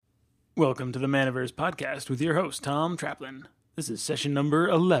Welcome to the Manaverse Podcast with your host, Tom Traplin. This is session number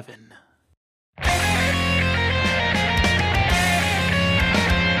 11.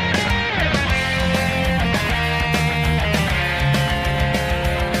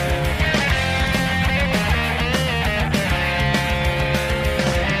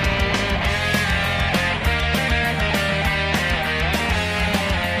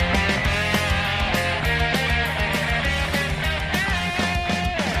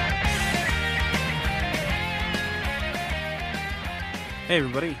 Hey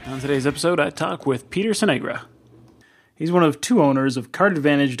everybody, on today's episode I talk with Peter Senegra. He's one of two owners of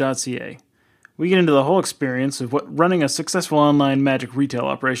CardAdvantage.ca. We get into the whole experience of what running a successful online Magic retail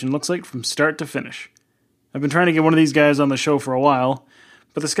operation looks like from start to finish. I've been trying to get one of these guys on the show for a while,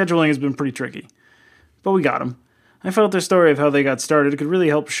 but the scheduling has been pretty tricky. But we got him. I felt their story of how they got started could really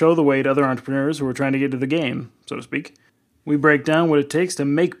help show the way to other entrepreneurs who are trying to get into the game, so to speak. We break down what it takes to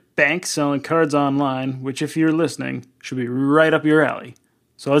make bank selling cards online, which if you're listening, should be right up your alley.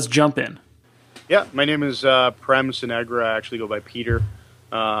 So let's jump in. Yeah, my name is Prem Senegra. I actually go by Peter.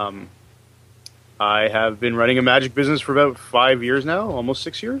 I have been running a Magic business for about 5 years now, almost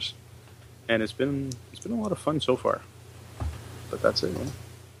 6 years, and it's been a lot of fun so far. But that's it.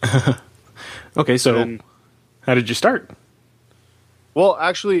 Okay, so how did you start? Well,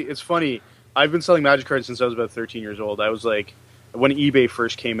 actually, it's funny. I've been selling Magic cards since I was about 13 years old. I was like, when eBay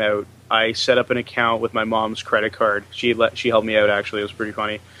first came out, I set up an account with my mom's credit card. She helped me out, actually. It was pretty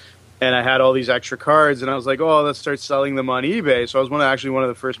funny. And I had all these extra cards, and I was like, oh, let's start selling them on eBay. So I was one of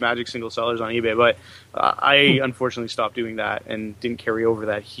the first Magic single sellers on eBay. But I unfortunately stopped doing that and didn't carry over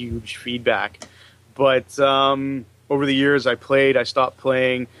that huge feedback. But over the years, I stopped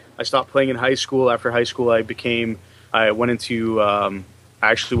playing. I stopped playing in high school. After high school, I went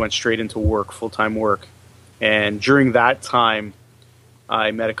straight into work, full-time work. And during that time,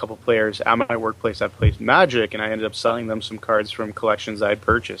 I met a couple players at my workplace that played Magic, and I ended up selling them some cards from collections I had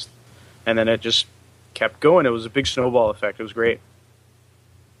purchased. And then it just kept going. It was a big snowball effect. It was great.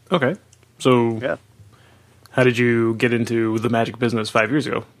 Okay. So yeah. How did you get into the Magic business 5 years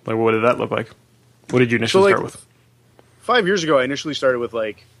ago? Like, what did that look like? What did you initially start with? 5 years ago, I initially started with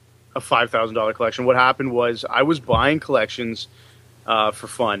like a $5,000 collection. What happened was I was buying collections for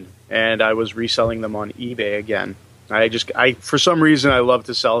fun, and I was reselling them on eBay again. I for some reason I love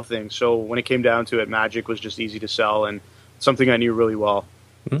to sell things, so when it came down to it, Magic was just easy to sell and something I knew really well.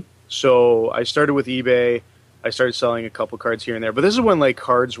 Mm-hmm. So I started with eBay. I started selling a couple cards here and there, but this is when like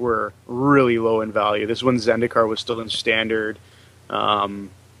cards were really low in value. This is when Zendikar was still in standard.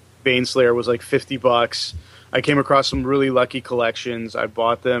 Baneslayer was like $50. I came across some really lucky collections. I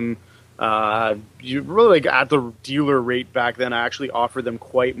bought them. You really like at the dealer rate back then. I actually offered them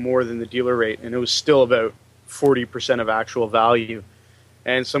quite more than the dealer rate, and it was still about 40% of actual value.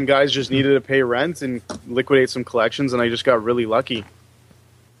 And some guys just needed to pay rent and liquidate some collections, and I just got really lucky.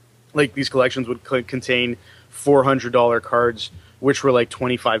 Like these collections would contain $400 cards, which were like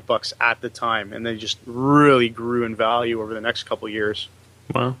 $25 at the time, and they just really grew in value over the next couple years.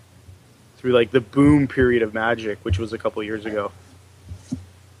 Wow! Through like the boom period of Magic, which was a couple years ago.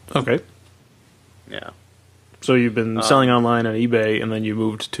 Okay. Yeah. So you've been selling online on eBay, and then you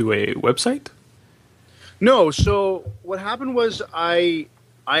moved to a website? No. So what happened was I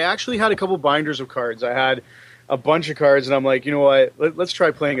actually had a couple binders of cards. I had a bunch of cards, and I'm like, you know what? Let's try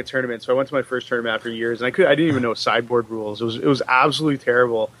playing a tournament. So I went to my first tournament after years, and I didn't even know sideboard rules. It was absolutely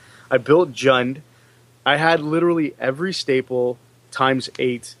terrible. I built Jund. I had literally every staple times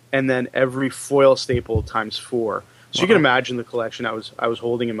 8, and then every foil staple times 4. So you can imagine the collection I was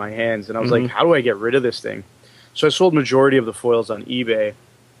holding in my hands, and I was like, how do I get rid of this thing? So I sold majority of the foils on eBay,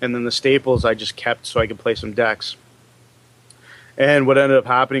 and then the staples I just kept so I could play some decks. And what ended up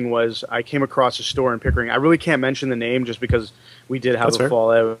happening was I came across a store in Pickering. I really can't mention the name just because we did have a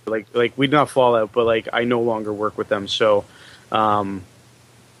fallout. Like we did not fallout, but like I no longer work with them. So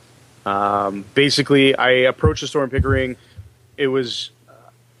basically, I approached the store in Pickering. It was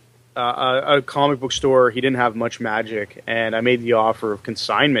a comic book store. He didn't have much Magic, and I made the offer of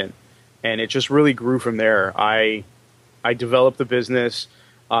consignment, and it just really grew from there. I developed the business.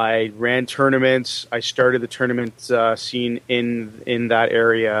 I ran tournaments. I started the tournament scene in that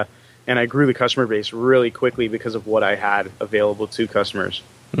area, and I grew the customer base really quickly because of what I had available to customers.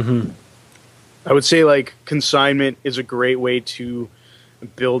 Mm-hmm. I would say like consignment is a great way to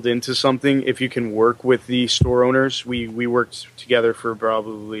build into something if you can work with the store owners. We worked together for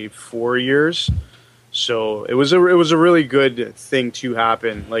probably 4 years, so it was a really good thing to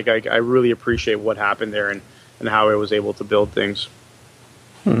happen. Like I really appreciate what happened there and how I was able to build things.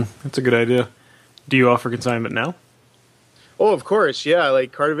 That's a good idea. Do you offer consignment now? Oh, of course, yeah.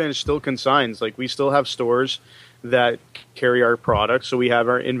 Like CardAdvantage still consigns. Like we still have stores that carry our products, so we have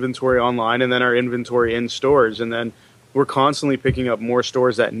our inventory online and then our inventory in stores, and then we're constantly picking up more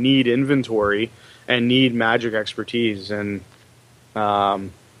stores that need inventory and need magic expertise and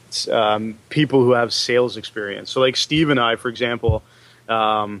people who have sales experience. So, like Steve and I, for example,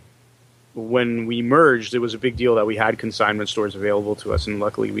 when we merged, it was a big deal that we had consignment stores available to us, and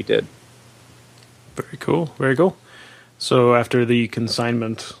luckily we did. Very cool. Very cool. So after the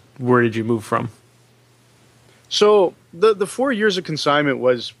consignment, where did you move from? So the 4 years of consignment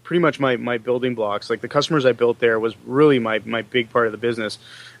was pretty much my building blocks. Like the customers I built there was really my big part of the business.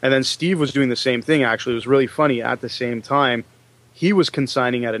 And then Steve was doing the same thing, actually. It was really funny. At the same time, he was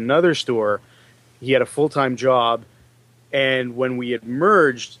consigning at another store. He had a full-time job. And when we had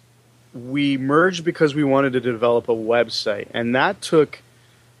merged, we merged because we wanted to develop a website. And that took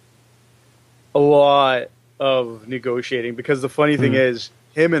a lot of negotiating, because the funny thing is,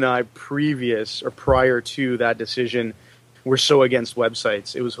 him and I, prior to that decision, were so against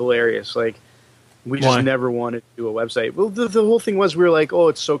websites. It was hilarious. Like, we just never wanted to do a website. Well, the whole thing was, we were like, oh,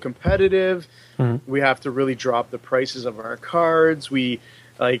 it's so competitive. We have to really drop the prices of our cards. We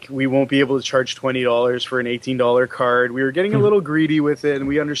won't be able to charge $20 for an $18 card. We were getting a little greedy with it, and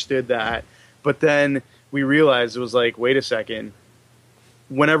we understood that. But then we realized it was like, wait a second.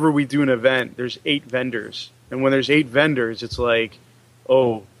 Whenever we do an event, there's 8 vendors. And when there's 8 vendors, it's like,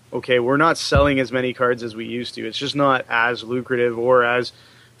 oh, okay, we're not selling as many cards as we used to. It's just not as lucrative or as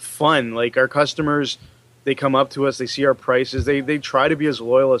fun. Like, our customers, they come up to us, they see our prices, they try to be as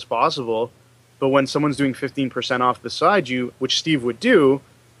loyal as possible. But when someone's doing 15% off beside you, which Steve would do,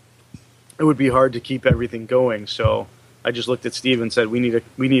 it would be hard to keep everything going. So I just looked at Steve and said, we need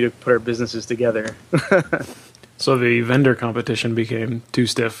to put our businesses together. So the vendor competition became too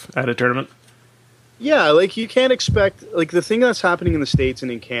stiff at a tournament? Yeah, like you can't expect, like the thing that's happening in the States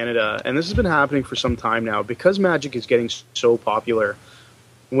and in Canada, and this has been happening for some time now, because Magic is getting so popular,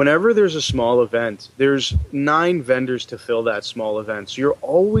 whenever there's a small event, there's 9 vendors to fill that small event. So you're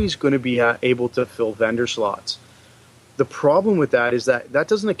always going to be able to fill vendor slots. The problem with that is that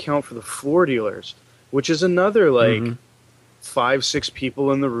doesn't account for the floor dealers, which is another 5-6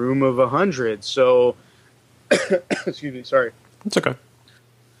 people in the room of 100. So, excuse me, sorry. It's okay.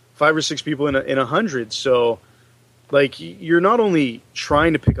 5 or 6 people in 100. So, like, you're not only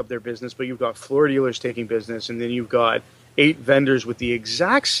trying to pick up their business, but you've got floor dealers taking business, and then you've got 8 vendors with the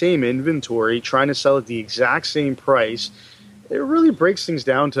exact same inventory trying to sell at the exact same price. It really breaks things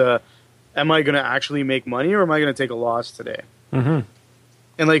down to, am I going to actually make money, or am I going to take a loss today? And,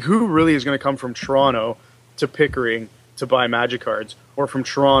 like, who really is going to come from Toronto to Pickering to buy Magic cards, or from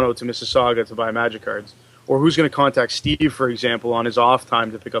Toronto to Mississauga to buy Magic cards? Or who's going to contact Steve, for example, on his off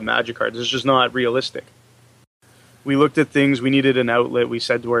time to pick up Magic cards? It's just not realistic. We looked at things. We needed an outlet. We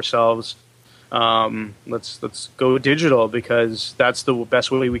said to ourselves, let's go digital, because that's the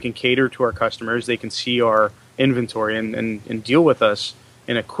best way we can cater to our customers. They can see our inventory and deal with us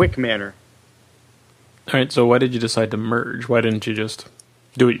in a quick manner. All right, so why did you decide to merge? Why didn't you just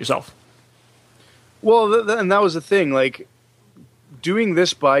do it yourself? Well, and that was the thing. Like, doing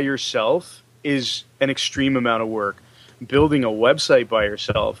this by yourself is an extreme amount of work. Building a website by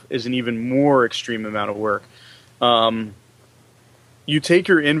yourself is an even more extreme amount of work. You take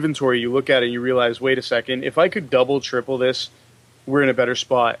your inventory, you look at it, and you realize, wait a second, if I could double, triple this, we're in a better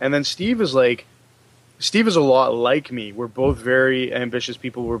spot. And then Steve is a lot like me. We're both very ambitious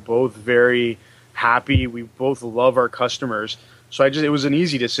people. We're both very happy. We both love our customers. So it was an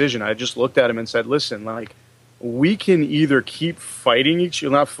easy decision. I just looked at him and said, listen, like, we can either keep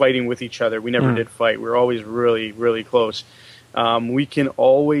not fighting with each other. We never did fight. We were always really, really close. We can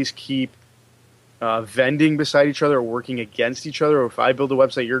always keep vending beside each other or working against each other. Or if I build a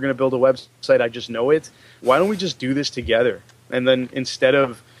website, you're going to build a website. I just know it. Why don't we just do this together? And then instead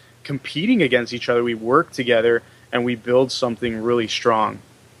of competing against each other, we work together and we build something really strong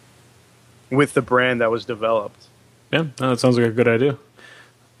with the brand that was developed. Yeah, that sounds like a good idea.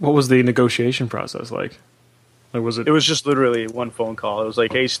 What was the negotiation process like? Like, was it? It was just literally one phone call. It was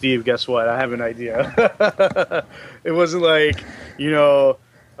like, hey, Steve, guess what? I have an idea. It wasn't like,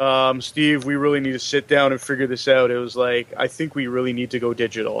 Steve, we really need to sit down and figure this out. It was like, I think we really need to go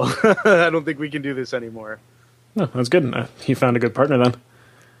digital. I don't think we can do this anymore. No, that's good. He found a good partner then.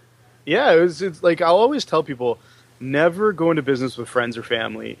 Yeah, it's like, I'll always tell people, never go into business with friends or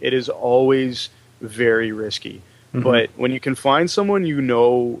family. It is always very risky. But when you can find someone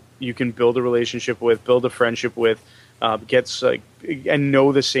you can build a relationship with, build a friendship with, and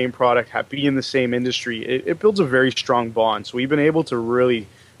know the same product, be in the same industry, it builds a very strong bond. So we've been able to really,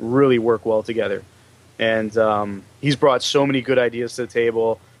 really work well together. and he's brought so many good ideas to the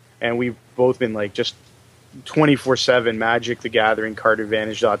table, and we've both been like just 24/7 Magic the Gathering,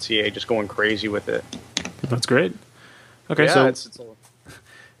 CardAdvantage.ca, just going crazy with it. That's great. Okay, yeah, so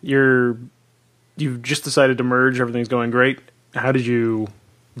you've just decided to merge. Everything's going great. How did you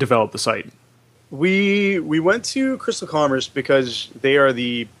develop the site? We went to Crystal Commerce because they are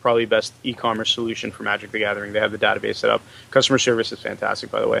the probably best e-commerce solution for Magic the Gathering. They have the database set up. Customer service is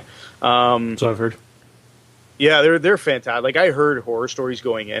fantastic, by the way. So I've heard. Yeah, they're fantastic. Like, I heard horror stories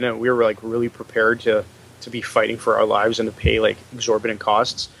going in, and we were like really prepared to be fighting for our lives and to pay like exorbitant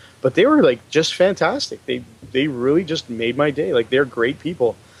costs. But they were like just fantastic. They really just made my day. Like, they're great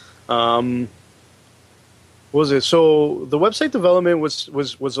people. What was it? So the website development was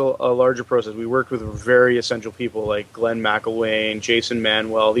a larger process. We worked with very essential people like Glenn McElwain, Jason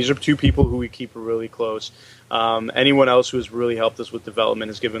Manuel. These are two people who we keep really close. Anyone else who has really helped us with development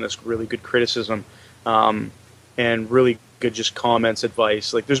has given us really good criticism and really good just comments,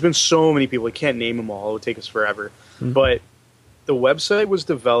 advice. Like, there's been so many people. I can't name them all. It would take us forever. Mm-hmm. But the website was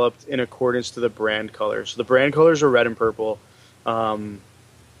developed in accordance to the brand colors. So the brand colors are red and purple.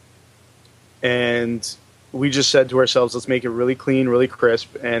 And we just said to ourselves, let's make it really clean, really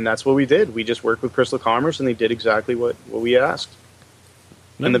crisp, and that's what we did. We just worked with Crystal Commerce, and they did exactly what we asked.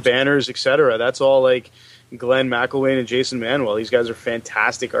 Nice. And the banners, etc., that's all like Glenn McElwain and Jason Manuel. These guys are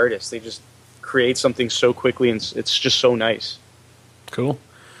fantastic artists. They just create something so quickly, and it's just so nice. Cool.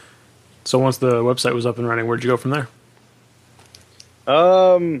 So once the website was up and running, where'd you go from there?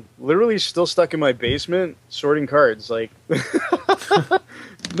 Literally still stuck in my basement sorting cards. Like,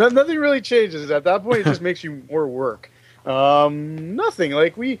 nothing really changes at that point. It just makes you more work. Nothing.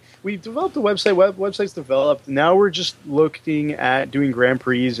 Like, we developed the website. Website's developed. Now we're just looking at doing Grand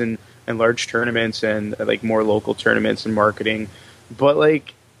Prix and large tournaments and like more local tournaments and marketing. But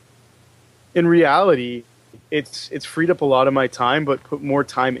like, in reality, it's freed up a lot of my time, but put more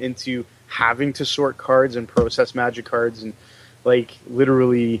time into having to sort cards and process Magic cards. And like,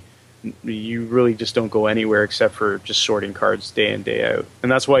 literally, you really just don't go anywhere except for just sorting cards day in, day out.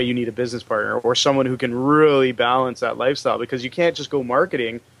 And that's why you need a business partner or someone who can really balance that lifestyle, because you can't just go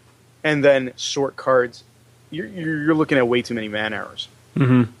marketing and then sort cards. You're looking at way too many man hours.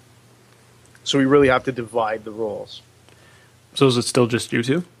 Mm-hmm. So we really have to divide the roles. So is it still just you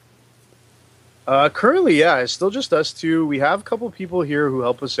two? Currently, yeah, it's still just us two. We have a couple people here who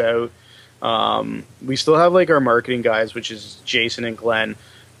help us out. We still have like our marketing guys, which is Jason and Glenn.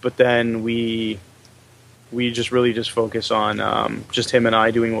 But then we just really just focus on just him and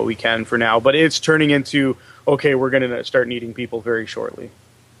I doing what we can for now. But it's turning into, okay, we're going to start needing people very shortly.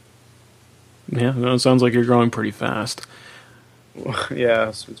 Yeah, no, it sounds like you're growing pretty fast. Yeah,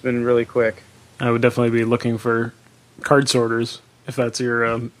 it's been really quick. I would definitely be looking for card sorters if that's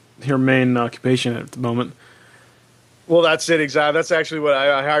your main occupation at the moment. Well, that's it, exactly. That's actually what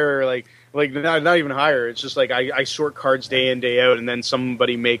I hire, like not even hire. It's just like I sort cards day in, day out, and then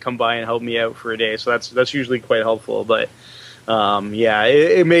somebody may come by and help me out for a day. So that's usually quite helpful. But yeah,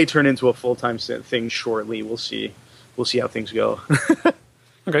 it may turn into a full-time thing shortly. We'll see how things go.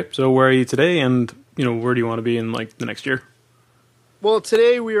 Okay, so where are you today, and where do you want to be in like the next year? Well,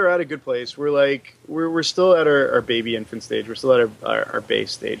 today we are at a good place. We're still at our baby infant stage. We're still at our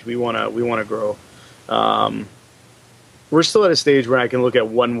base stage. We wanna grow. We're still at a stage where I can look at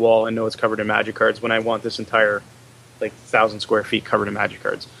one wall and know it's covered in Magic cards when I want this entire, like, 1,000 square feet covered in Magic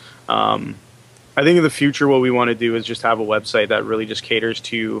cards. I think in the future what we want to do is just have a website that really just caters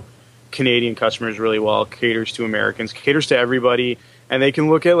to Canadian customers really well, caters to Americans, caters to everybody, and they can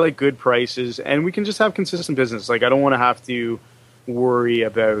look at, like, good prices, and we can just have consistent business. Like, I don't want to have to worry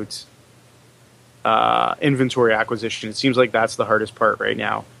about inventory acquisition. It seems like that's the hardest part right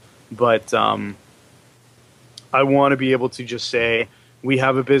now. But I want to be able to just say we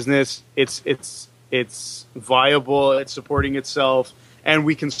have a business, it's viable, it's supporting itself, and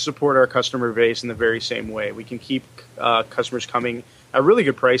we can support our customer base in the very same way. We can keep customers coming at really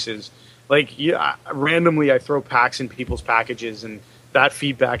good prices. Like, randomly I throw packs in people's packages, and that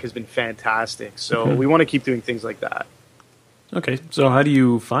feedback has been fantastic. So we want to keep doing things like that. Okay, so how do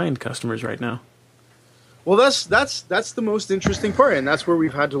you find customers right now? Well, that's the most interesting part, and that's where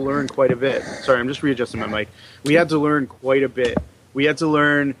we've had to learn quite a bit. Sorry, I'm just readjusting my mic. We had to learn quite a bit. We had to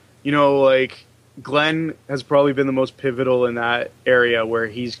learn, like, Glenn has probably been the most pivotal in that area where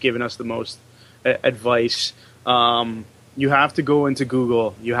he's given us the most advice. You have to go into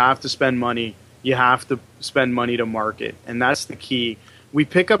Google. You have to spend money. You have to spend money to market, and that's the key. We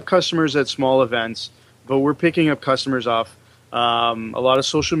pick up customers at small events, but we're picking up customers off a lot of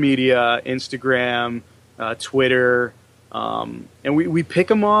social media, Instagram, Twitter, and we pick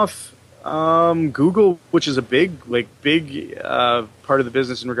them off Google, which is a big part of the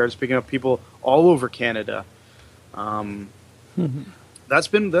business in regards to picking up people all over Canada. That's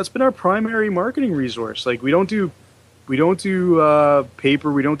been our primary marketing resource. Like we don't do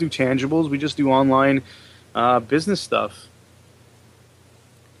paper, we don't do tangibles, we just do online business stuff.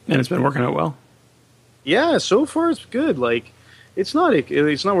 And it's been working out well. Yeah, so far it's good. Like it's not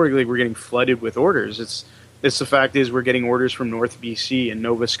where like we're getting flooded with orders. It's the fact is we're getting orders from North BC and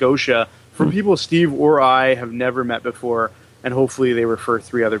Nova Scotia from people Steve or I have never met before, and hopefully they refer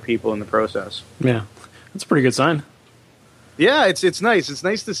 3 other people in the process. Yeah, that's a pretty good sign. Yeah, it's nice. It's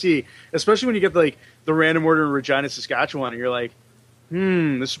nice to see, especially when you get like the random order in Regina, Saskatchewan, and you're like,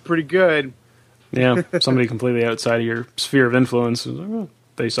 this is pretty good. Yeah, somebody completely outside of your sphere of influence.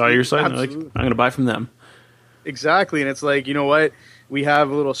 They saw your site and they're like, I'm going to buy from them. Exactly, and it's like, you know what? We have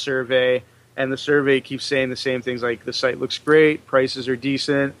a little survey, and the survey keeps saying the same things like the site looks great, prices are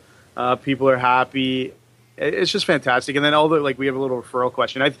decent, people are happy. It's just fantastic. And then we have a little referral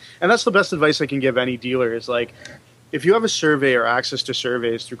question. And that's the best advice I can give any dealer is like, if you have a survey or access to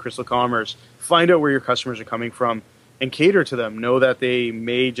surveys through Crystal Commerce, find out where your customers are coming from and cater to them. Know that they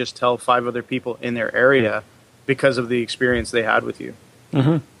may just tell 5 other people in their area because of the experience they had with you.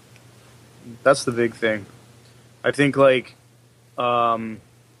 Mm-hmm. That's the big thing. I think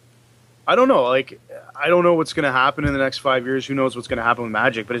I don't know. Like, I don't know what's going to happen in the next 5 years. Who knows what's going to happen with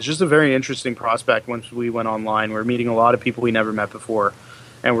Magic? But it's just a very interesting prospect once we went online. We're meeting a lot of people we never met before.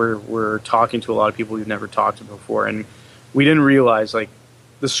 And we're talking to a lot of people we've never talked to before. And we didn't realize, like,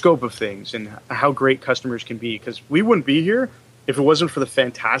 the scope of things and how great customers can be. Because we wouldn't be here if it wasn't for the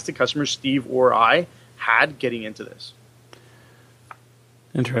fantastic customers Steve or I had getting into this.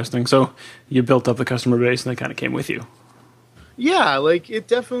 Interesting. So you built up the customer base and they kind of came with you. Yeah, like, it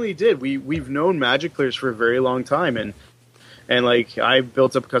definitely did. We've known Magic players for a very long time. And like, I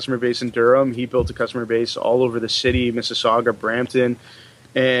built up a customer base in Durham. He built a customer base all over the city, Mississauga, Brampton.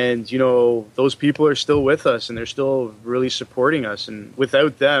 And, you know, those people are still with us and they're still really supporting us. And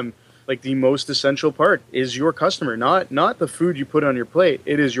without them, like, the most essential part is your customer, not the food you put on your plate.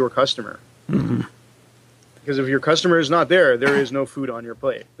 It is your customer. Mm-hmm. Because if your customer is not there, there is no food on your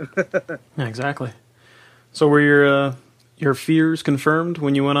plate. Yeah, exactly. So were your fears confirmed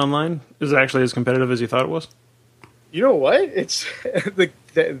when you went online? Is it actually as competitive as you thought it was? You know what? It's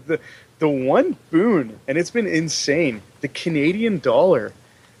the one boon, and it's been insane. The Canadian dollar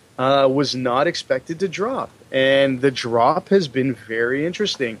was not expected to drop, and the drop has been very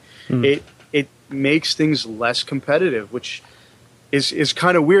interesting. It makes things less competitive, which is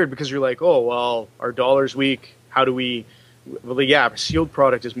kind of weird because you're like, oh well, our dollar's weak. How do we? Well, yeah, sealed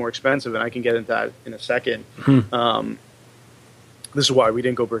product is more expensive, and I can get into that in a second. This is why we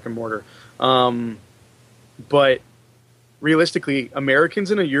didn't go brick and mortar, but realistically,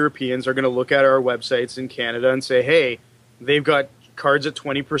 Americans and Europeans are going to look at our websites in Canada and say, hey, they've got cards at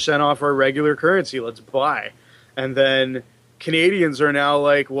 20% off our regular currency. Let's buy. And then Canadians are now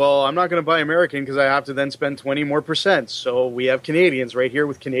like, well, I'm not going to buy American because I have to then spend 20 more percent. So we have Canadians right here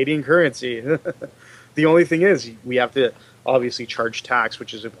with Canadian currency. The only thing is we have to obviously charge tax,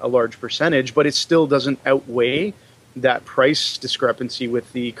 which is a large percentage, but it still doesn't outweigh that price discrepancy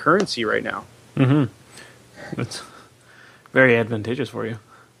with the currency right now. Mm-hmm. That's very advantageous for you.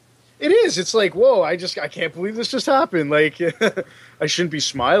 It is. It's like, whoa, I can't believe this just happened. Like, I shouldn't be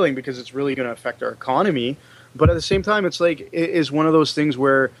smiling because it's really going to affect our economy. But at the same time, it's like, it is one of those things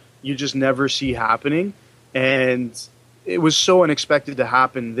where you just never see happening. And it was so unexpected to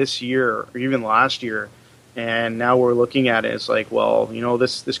happen this year or even last year. And now we're looking at it. It's like, well, you know,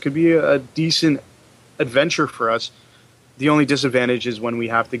 this could be a decent adventure for us. The only disadvantage is when we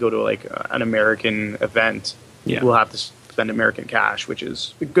have to go to like an American event. Yeah. We'll have to spend American cash, which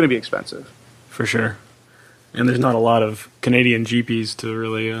is going to be expensive. For sure. And there's not a lot of Canadian GPs to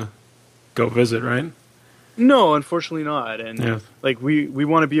really go visit, right? No, unfortunately not. And like we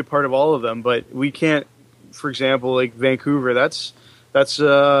want to be a part of all of them, but we can't. For example, like Vancouver, that's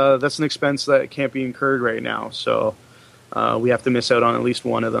an expense that can't be incurred right now. So we have to miss out on at least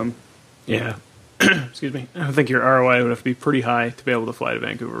one of them. Yeah. Excuse me. I think your ROI would have to be pretty high to be able to fly to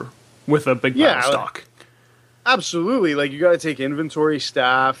Vancouver with a big pile of stock. Absolutely. Like, you got to take inventory,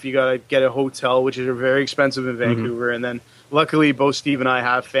 staff, you got to get a hotel, which is very expensive in Vancouver. And then luckily both Steve and I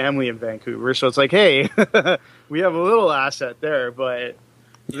have family in Vancouver. So it's like, hey, we have a little asset there, but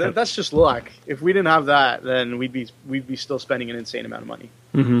that's just luck. If we didn't have that, then we'd be still spending an insane amount of money.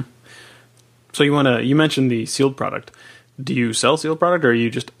 Mm-hmm. So you mentioned the sealed product. Do you sell sealed product or are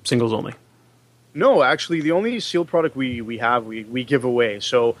you just singles only? No, actually, the only sealed product we have, we give away.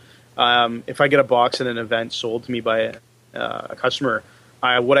 So if I get a box at an event sold to me by a customer,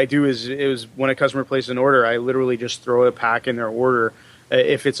 what I do is when a customer places an order, I literally just throw a pack in their order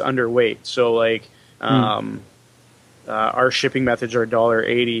if it's underweight. So like our shipping methods are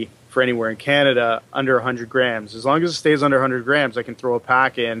 $1.80 for anywhere in Canada under 100 grams. As long as it stays under 100 grams, I can throw a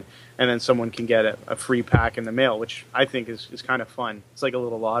pack in, and then someone can get a free pack in the mail, which I think is kind of fun. It's like a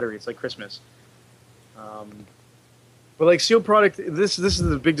little lottery. It's like Christmas. But like sealed product, this is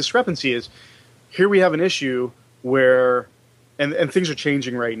the big discrepancy is here we have an issue where, and things are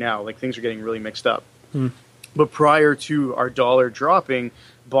changing right now. Like things are getting really mixed up. But prior to our dollar dropping,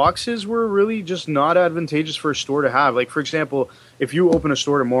 boxes were really just not advantageous for a store to have. Like, for example, if you open a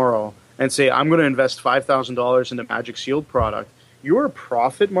store tomorrow and say, I'm going to invest $5,000 into Magic Sealed product, your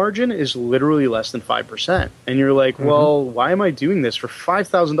profit margin is literally less than 5%. And you're like, well, why am I doing this? For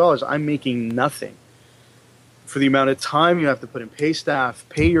 $5,000, I'm making nothing. For the amount of time you have to put in pay staff,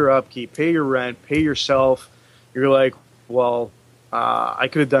 pay your upkeep, pay your rent, pay yourself, you're like, well, I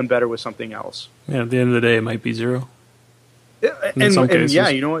could have done better with something else. Yeah, at the end of the day, it might be zero. And yeah,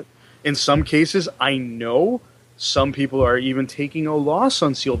 you know what? In some cases, I know some people are even taking a loss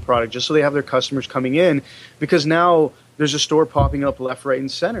on sealed product just so they have their customers coming in, because now there's a store popping up left, right,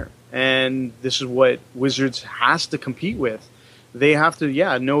 and center. And this is what Wizards has to compete with. They have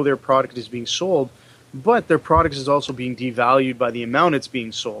to, know their product is being sold, but their product is also being devalued by the amount it's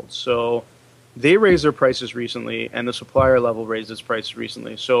being sold. So they raised their prices recently, and the supplier level raised its prices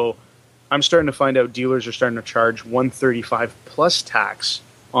recently. So I'm starting to find out dealers are starting to charge $135 plus tax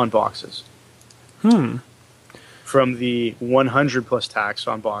on boxes. From the $100 plus tax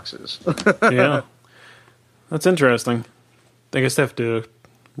on boxes. Yeah. That's interesting. I guess they have to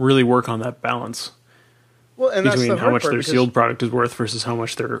really work on that balance. Well, and between that's how much their sealed product is worth versus how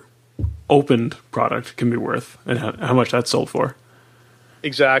much their opened product can be worth, and how much that's sold for.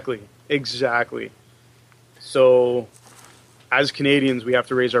 Exactly. So as Canadians, we have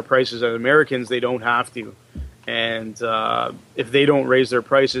to raise our prices. As Americans, they don't have to. And if they don't raise their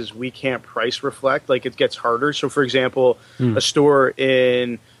prices, we can't price reflect. Like, it gets harder. So, for example, a store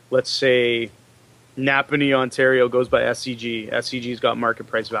in, let's say, Napanee, Ontario, goes by SCG. SCG's got market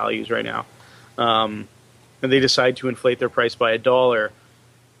price values right now. And they decide to inflate their price by $1.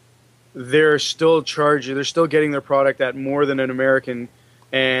 They're still getting their product at more than an American,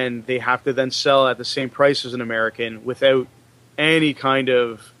 and they have to then sell at the same price as an American without any kind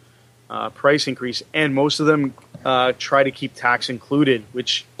of price increase. And most of them try to keep tax included,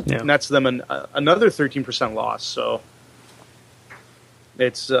 which nets them another 13% loss. So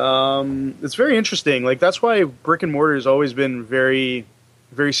it's very interesting. Like, that's why brick and mortar has always been very,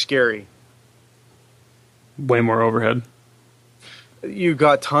 very scary. Way more overhead. You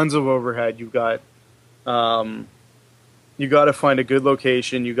got tons of overhead. You've got you got to find a good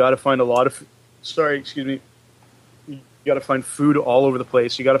location. You got to find a lot of you got to find food all over the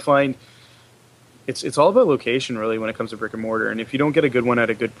place. You got to find it's all about location, really, when it comes to brick and mortar. And if you don't get a good one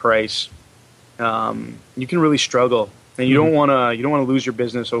at a good price, you can really struggle. And you don't want to lose your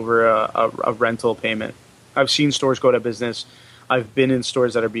business over a rental payment. I've seen stores go out of business. I've been in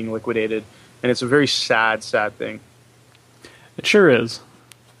stores that are being liquidated, and it's a very sad thing. It sure is.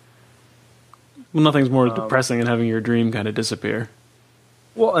 Well, nothing's more depressing than having your dream kind of disappear.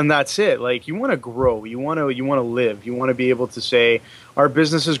 Well, and that's it. Like, you want to grow. You want to live. You want to be able to say, our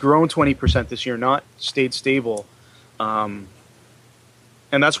business has grown 20% this year, not stayed stable. And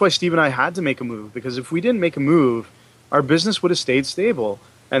that's why Steve and I had to make a move, because if we didn't make a move, our business would have stayed stable.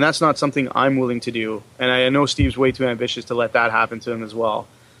 And that's not something I'm willing to do. And I know Steve's way too ambitious to let that happen to him as well.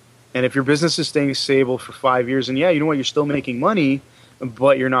 And if your business is staying stable for 5 years, and you know what, you're still making money,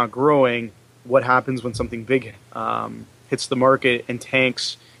 but you're not growing, what happens when something big hits the market and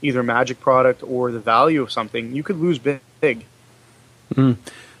tanks either Magic product or the value of something? You could lose big.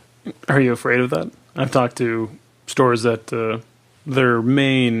 Are you afraid of that? I've talked to stores that their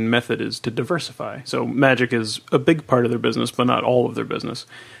main method is to diversify. So Magic is a big part of their business, but not all of their business,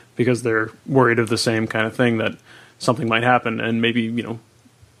 because they're worried of the same kind of thing, that something might happen and maybe,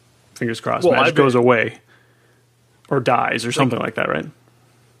 fingers crossed, Magic goes away or dies or something like that, right?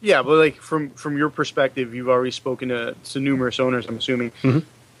 Yeah, but like from your perspective, you've already spoken to numerous owners, I'm assuming.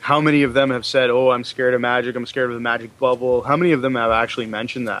 How many of them have said, "Oh, I'm scared of Magic. I'm scared of the Magic bubble"? How many of them have actually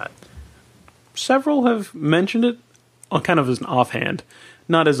mentioned that? Several have mentioned it, kind of as an offhand,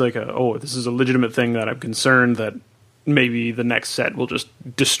 not as like this is a legitimate thing that I'm concerned that maybe the next set will just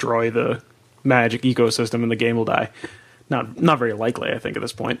destroy the Magic ecosystem and the game will die. Not very likely, I think, at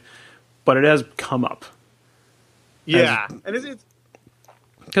this point. But it has come up. Yeah, and it's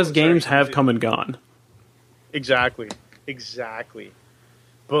because games have come and gone. Exactly.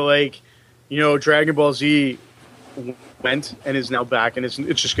 But Dragon Ball Z, went and is now back, and it's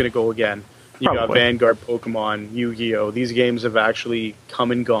just going to go again. You got Probably. Vanguard, Pokemon, Yu-Gi-Oh! These games have actually come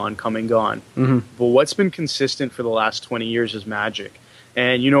and gone. Mm-hmm. But what's been consistent for the last 20 years is Magic.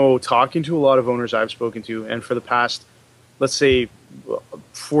 And, you know, talking to a lot of owners I've spoken to, and for the past, let's say,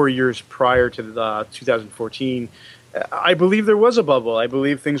 4 years prior to the 2014, I believe there was a bubble. I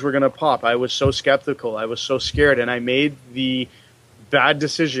believe things were going to pop. I was so skeptical. I was so scared. And I made the bad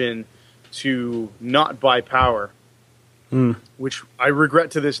decision to not buy Power, which I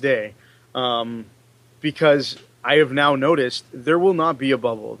regret to this day. Because I have now noticed there will not be a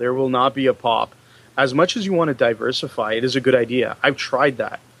bubble. There will not be a pop. As much as you want to diversify, it is a good idea. I've tried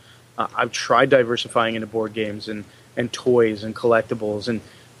that. I've tried diversifying into board games and toys and collectibles. And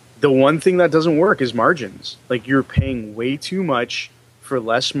the one thing that doesn't work is margins. Like, you're paying way too much for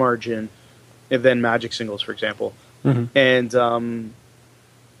less margin than Magic singles, for example. Mm-hmm. And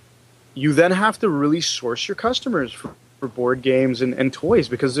you then have to really source your customers for board games and toys,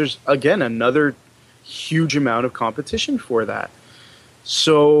 because there's, again, another huge amount of competition for that.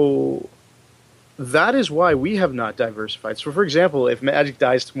 So that is why we have not diversified. So, for example, if Magic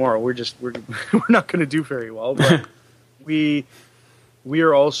dies tomorrow, we're not going to do very well. But we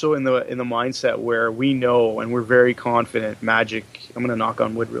are also in the mindset where we know and we're very confident Magic, I'm going to knock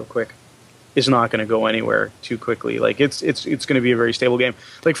on wood real quick, is not going to go anywhere too quickly. Like, it's going to be a very stable game.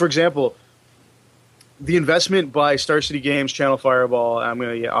 Like, for example, the investment by Star City Games, Channel Fireball, I'm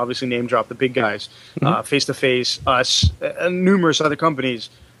going to obviously name drop the big guys, Face to Face, us, and numerous other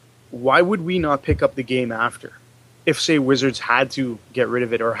companies. Why would we not pick up the game after? If, say, Wizards had to get rid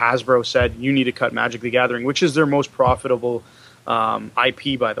of it, or Hasbro said, you need to cut Magic the Gathering, which is their most profitable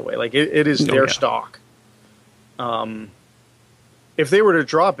IP, by the way. Like, it is their stock. If they were to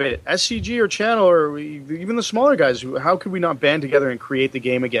drop it, SCG or Channel, or even the smaller guys, how could we not band together and create the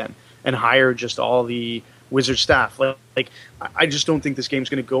game again and hire just all the Wizard staff? Like I just don't think this game's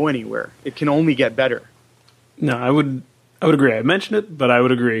going to go anywhere. It can only get better. No, I would agree. I mentioned it, but I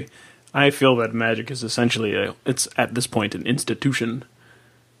would agree. I feel that Magic is essentially it's at this point an institution.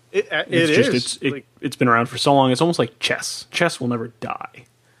 It's been around for so long. It's almost like chess. Chess will never die.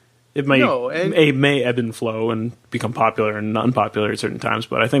 It may ebb and flow and become popular and unpopular at certain times,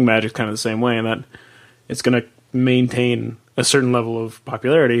 but I think Magic's kind of the same way in that it's going to maintain a certain level of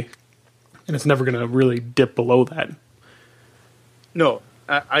popularity, and it's never going to really dip below that. No,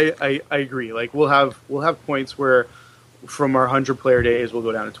 I agree. Like, we'll have points where from our 100-player days we'll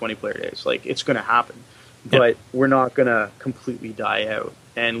go down to 20-player days. Like, it's going to happen, but we're not going to completely die out.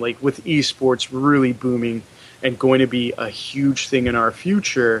 And like, with esports really booming and going to be a huge thing in our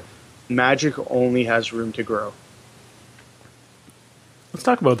future, Magic only has room to grow. Let's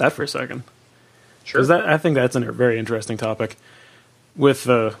talk about that for a second. Sure. Because I think that's a very interesting topic. With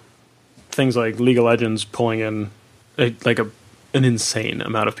things like League of Legends pulling in an insane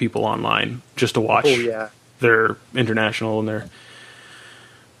amount of people online just to watch their international and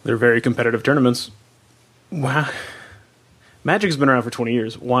their very competitive tournaments. Wow. Magic's been around for 20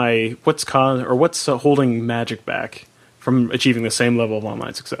 years. Why? What's holding Magic back from achieving the same level of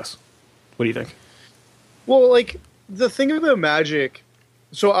online success? What do you think? Well, like, the thing about Magic,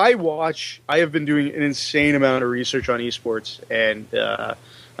 so I have been doing an insane amount of research on esports, and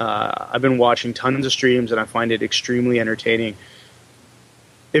I've been watching tons of streams, and I find it extremely entertaining.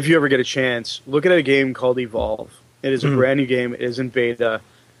 If you ever get a chance, look at a game called Evolve. It is a brand new game. It is in beta.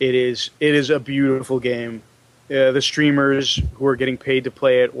 It is a beautiful game. The streamers who are getting paid to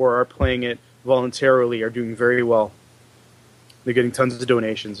play it or are playing it voluntarily are doing very well. They're getting tons of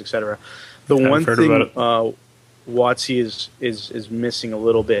donations, etc. The one thing WotC is missing a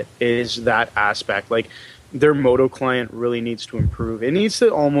little bit is that aspect. Like, their Moto client really needs to improve. It needs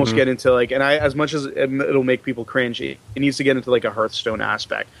to almost get into, like, and as much as it'll make people cringe, it needs to get into like a Hearthstone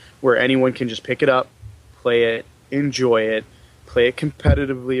aspect where anyone can just pick it up, play it, enjoy it, play it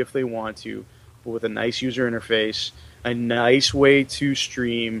competitively if they want to, but with a nice user interface, a nice way to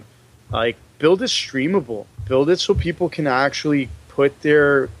stream. Like, build it streamable. Build it so people can actually put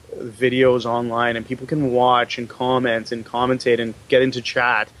their videos online and people can watch and comment and commentate and get into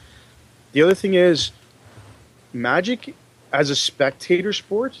chat. The other thing is, Magic as a spectator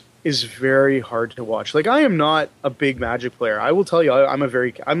sport is very hard to watch. Like, I am not a big Magic player. I will tell you,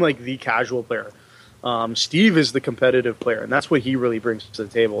 I'm like the casual player. Steve is the competitive player, and that's what he really brings to the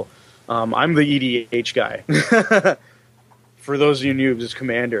table. I'm the EDH guy. For those of you noobs, it's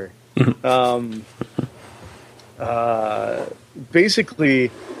Commander. Basically,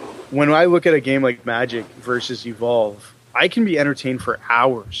 when I look at a game like Magic versus Evolve, I can be entertained for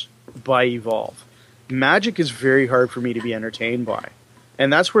hours by Evolve. Magic is very hard for me to be entertained by.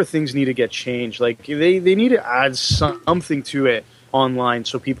 And that's where things need to get changed. Like they need to add something to it online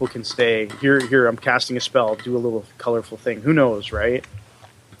so people can stay here. I'm casting a spell, do a little colorful thing. Who knows, right?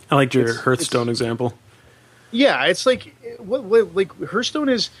 I liked your Hearthstone example. Yeah, it's like like Hearthstone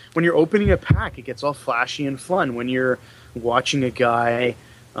is when you're opening a pack, it gets all flashy and fun. When you're watching a guy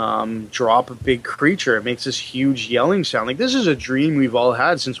drop a big creature, it makes this huge yelling sound. Like this is a dream we've all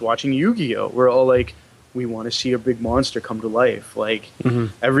had since watching Yu-Gi-Oh! We're all like, we want to see a big monster come to life. Like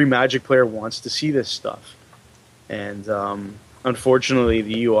every Magic player wants to see this stuff, and unfortunately,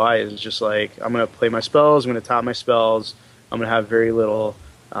 the UI is just like, I'm going to play my spells, I'm going to tap my spells, I'm going to have very little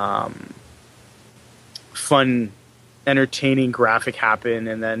fun, entertaining graphic happen,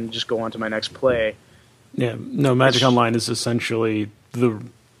 and then just go on to my next play. Yeah, no, Magic Online is essentially the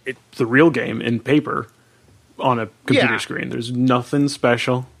real game in paper on a computer screen. There's nothing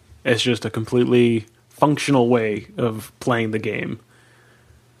special. It's just a completely functional way of playing the game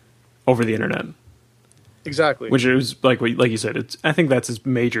over the internet. Exactly. Which is, like you said, I think that's his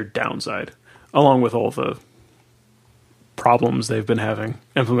major downside, along with all the problems they've been having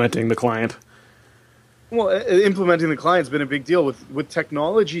implementing the client. Well, implementing the client's been a big deal with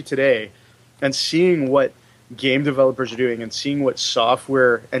technology today, and seeing what game developers are doing and seeing what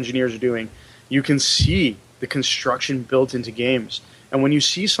software engineers are doing. You can see the construction built into games. And when you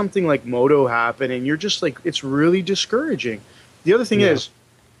see something like Moto happen, and you're just like, it's really discouraging. The other thing is,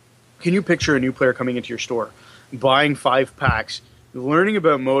 can you picture a new player coming into your store, buying 5 packs, learning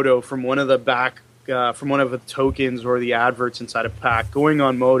about Moto from one of the from one of the tokens or the adverts inside a pack, going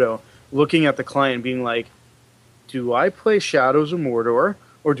on Moto, looking at the client and being like, do I play Shadows of Mordor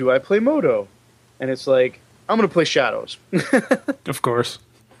or do I play Moto? And it's like, I'm going to play Shadows. Of course.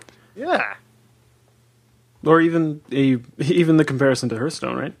 Yeah. Or even the comparison to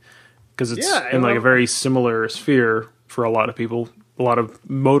Hearthstone, right? Because it's in like a very similar sphere for a lot of people. A lot of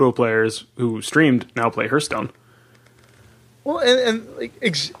Moto players who streamed now play Hearthstone. Well, and like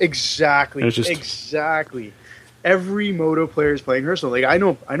exactly. Every Moto player is playing Hearthstone. Like I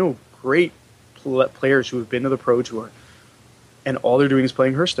know great players who have been to the Pro Tour, and all they're doing is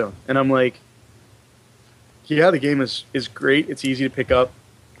playing Hearthstone. And I'm like, yeah, the game is great. It's easy to pick up.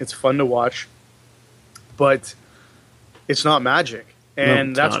 It's fun to watch. But it's not Magic.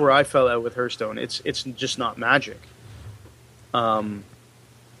 And that's where I fell out with Hearthstone. It's just not Magic.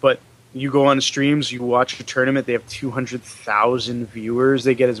 But you go on streams, you watch a tournament, they have 200,000 viewers.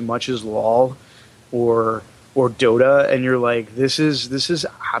 They get as much as LOL or Dota, and you're like, this is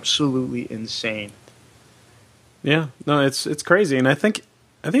absolutely insane. Yeah, no, it's crazy, and I think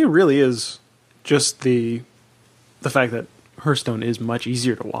it really is just the fact that Hearthstone is much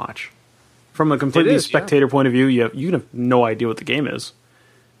easier to watch. From a completely spectator point of view, you have no idea what the game is,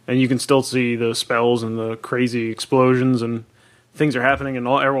 and you can still see the spells and the crazy explosions and things are happening, and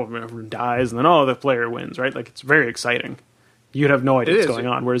everyone dies, and then the player wins, right? Like it's very exciting. You'd have no idea what's going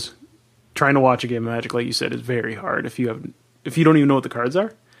on. Whereas trying to watch a game of Magic, like you said, is very hard if you don't even know what the cards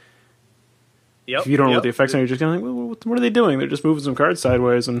are. If you don't know what the effects are, you're just kind of like, what are they doing? They're just moving some cards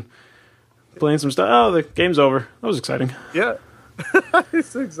sideways and playing some stuff. Oh, the game's over. That was exciting. Yeah.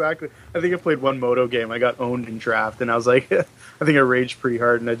 Exactly. I think I played one Moto game. I got owned in draft, and I was like, I think I raged pretty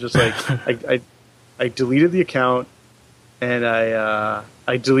hard, and I just like, I deleted the account, and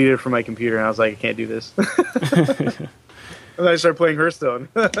I deleted it from my computer, and I was like, I can't do this. And then I started playing Hearthstone.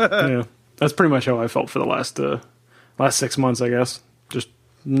 Yeah, that's pretty much how I felt for the last 6 months, I guess. Just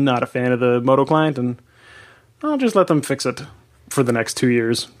not a fan of the Moto client, and I'll just let them fix it for the next 2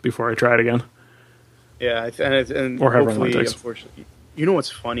 years before I try it again. Yeah, and or hopefully, unfortunately. You know what's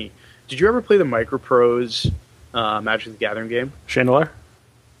funny? Did you ever play the Microprose Magic the Gathering game? Chandelar?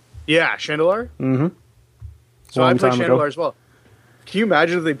 Yeah, Chandelar? Mm-hmm. So I played Chandelar as well. Can you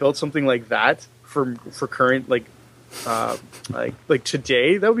imagine if they built something like that for current, like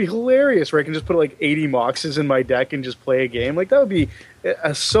today? That would be hilarious, where I can just put like 80 Moxes in my deck and just play a game. Like that would be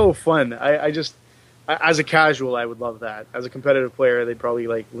so fun. I as a casual, I would love that. As a competitive player, they'd probably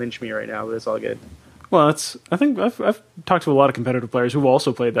like lynch me right now, but it's all good. Well, I think I've talked to a lot of competitive players who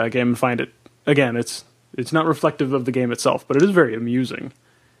also played that game and find it, again, it's not reflective of the game itself, but it is very amusing.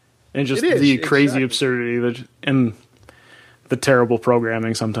 And just the crazy absurdity and the terrible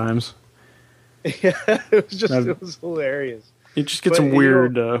programming sometimes. Yeah, it was hilarious. You just get some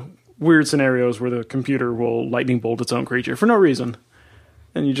weird scenarios where the computer will lightning bolt its own creature for no reason.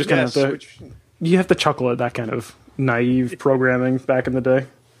 And you just kind of have to chuckle at that kind of naive programming back in the day.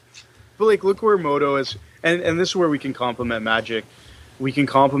 But like, look where Moto is, and this is where we can compliment Magic. We can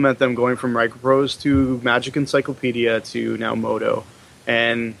compliment them going from Microprose to Magic Encyclopedia to now Moto,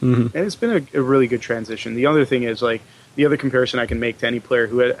 and it's been a really good transition. The other thing is, like, the other comparison I can make to any player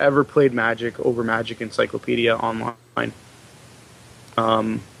who had ever played Magic over Magic Encyclopedia online.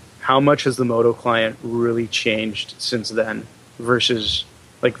 How much has the Moto client really changed since then versus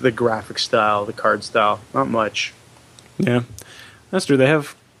like the graphic style, the card style? Not much. Yeah, that's true. They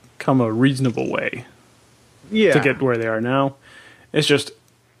have come a reasonable way to get where they are now. It's just,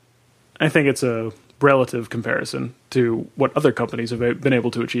 I think it's a relative comparison to what other companies have been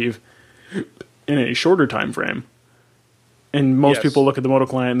able to achieve in a shorter time frame. And most people look at the Moto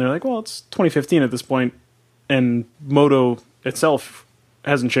client and they're like, well, it's 2015 at this point, and Moto itself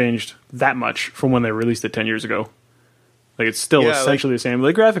hasn't changed that much from when they released it 10 years ago. Like, it's still essentially the same.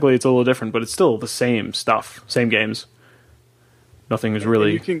 Like, graphically, it's a little different, but it's still the same stuff, same games. Nothing is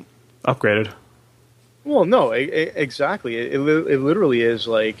really upgraded. Well, no, exactly. It literally is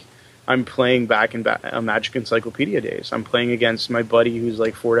like I'm playing back in Magic Encyclopedia days. I'm playing against my buddy who's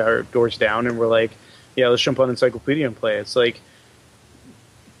like 4 doors down, and we're like, yeah, let's jump on Encyclopedia and play. It's like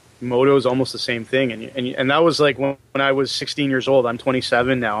Moto is almost the same thing, and that was like when I was 16 years old. I'm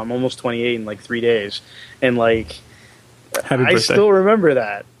 27 now. I'm almost 28 in like 3 days, and like I still remember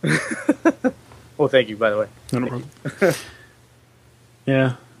that. Well, thank you, by the way. No problem.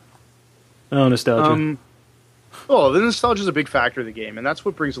 Yeah. Oh, nostalgia. The nostalgia is a big factor of the game, and that's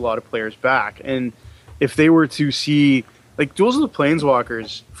what brings a lot of players back. And if they were to see, like, Duels of the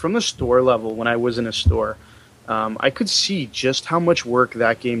Planeswalkers from the store level, when I was in a store, I could see just how much work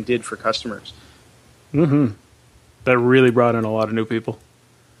that game did for customers. Mm-hmm. That really brought in a lot of new people.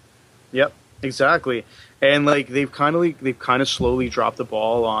 Yep, exactly. And like they've kind of slowly dropped the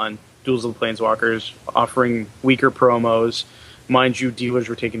ball on Duels of the Planeswalkers, offering weaker promos. Mind you, dealers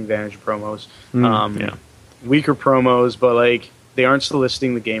were taking advantage of promos. Weaker promos, but like they aren't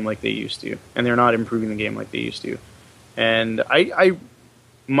soliciting the game like they used to, and they're not improving the game like they used to. And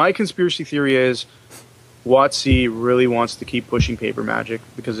my conspiracy theory is WotC really wants to keep pushing paper Magic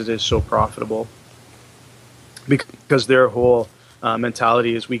because it is so profitable. Because their whole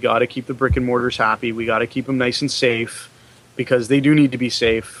mentality is we got to keep the brick and mortars happy, we got to keep them nice and safe, because they do need to be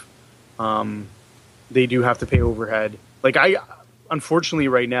safe. They do have to pay overhead. Like unfortunately,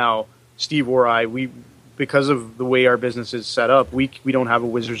 right now, Steve or I, because of the way our business is set up, we don't have a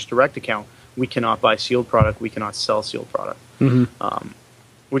Wizards Direct account. We cannot buy sealed product. We cannot sell sealed product,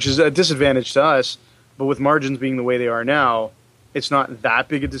 which is a disadvantage to us. But with margins being the way they are now, it's not that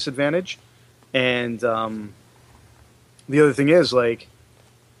big a disadvantage. And the other thing is, like,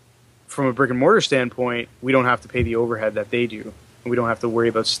 from a brick and mortar standpoint, we don't have to pay the overhead that they do. We don't have to worry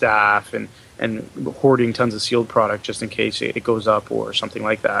about staff and hoarding tons of sealed product just in case it goes up or something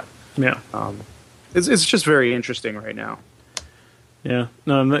like that. Yeah. It's just very interesting right now. Yeah.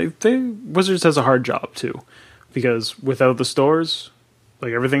 No, Wizards has a hard job, too. Because without the stores,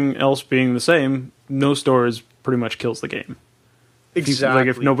 like everything else being the same, no stores pretty much kills the game. Exactly. Like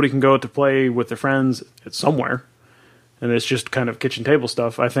if nobody can go out to play with their friends, it's somewhere, and it's just kind of kitchen table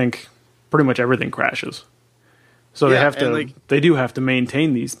stuff, I think pretty much everything crashes. So they have to, they do have to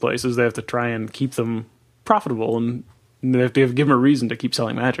maintain these places. They have to try and keep them profitable, and they have to give them a reason to keep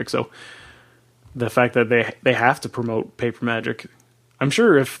selling Magic. So the fact that they have to promote paper Magic, I'm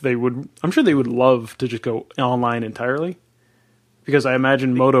sure they would love to just go online entirely, because I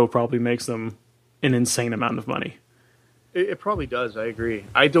imagine Moto probably makes them an insane amount of money. It probably does. I agree.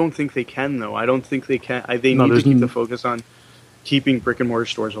 I don't think they can, though. I don't think they can. They need to keep the focus on keeping brick and mortar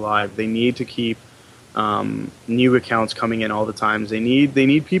stores alive. They need to keep new accounts coming in all the time. They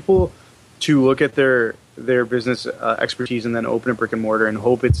need people to look at their business expertise and then open a brick and mortar and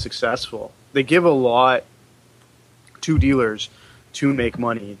hope it's successful. They give a lot to dealers to make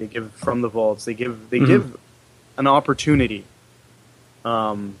money. They give from the vaults. They give an opportunity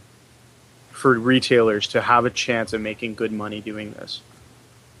for retailers to have a chance at making good money doing this,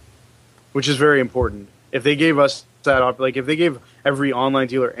 which is very important. If they gave us that, like if they gave every online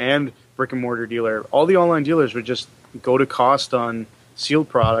dealer and brick and mortar dealer, all the online dealers would just go to cost on sealed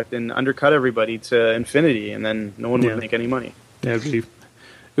product and undercut everybody to infinity, and then no one would make any money. Yeah,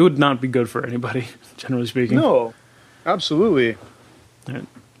 it would not be good for anybody, generally speaking. No, absolutely.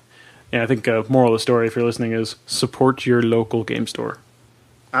 Yeah, I think moral of the story, if you're listening, is support your local game store.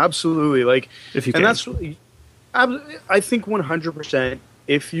 Absolutely, like if you can. And that's, I think 100%.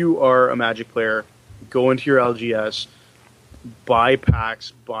 If you are a Magic player, go into your LGS, buy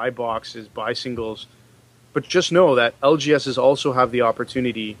packs, buy boxes, buy singles, but just know that LGSs also have the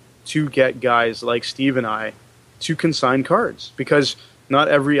opportunity to get guys like Steve and I to consign cards, because not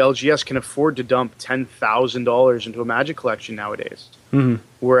every LGS can afford to dump $10,000 into a Magic collection nowadays. Mm-hmm.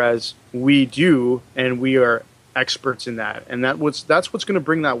 Whereas we do, and we are experts in that, and that's what's going to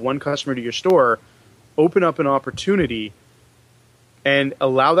bring that one customer to your store open up an opportunity and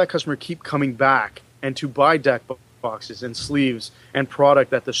allow that customer to keep coming back and to buy deck boxes and sleeves and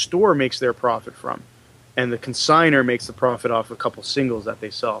product that the store makes their profit from, and the consignor makes the profit off a couple singles that they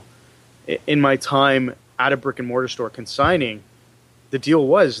sell. In my time at a brick and mortar store consigning, the deal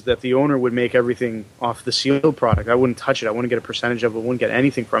was that the owner would make everything off the sealed product. I wouldn't touch it. I wouldn't get a percentage of it. I wouldn't get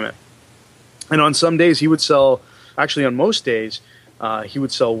anything from it. And on some days he would sell, actually on most days, he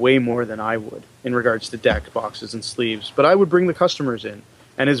would sell way more than I would in regards to deck boxes and sleeves. But I would bring the customers in.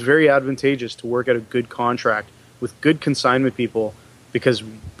 And it's very advantageous to work at a good contract with good consignment people, because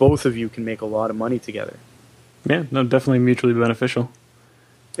both of you can make a lot of money together. Yeah, no, definitely mutually beneficial.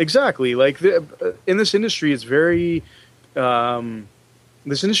 Exactly. Like in this industry, it's very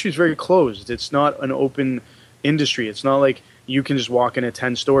this industry is very closed. It's not an open industry. It's not like you can just walk into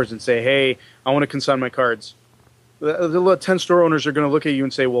 10 stores and say, "Hey, I want to consign my cards." The 10 store owners are going to look at you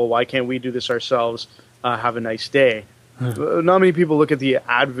and say, "Well, why can't we do this ourselves? Have a nice day." Not many people look at the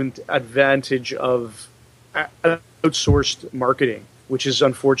advantage of outsourced marketing, which is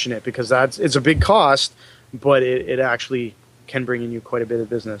unfortunate, because it's a big cost, but it actually can bring in you quite a bit of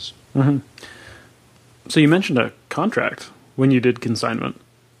business. Mm-hmm. So you mentioned a contract when you did consignment.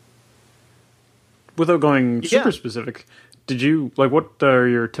 Without going super specific, did you, like, what are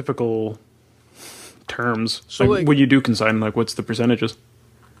your typical terms? So like, when you do consign, like, what's the percentages?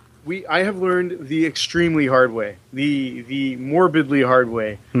 I have learned the extremely hard way, the morbidly hard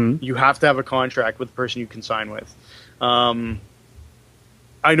way. Mm-hmm. You have to have a contract with the person you consign with. I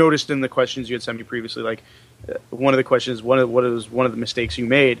noticed in the questions you had sent me previously, like, one of the questions, what was one of the mistakes you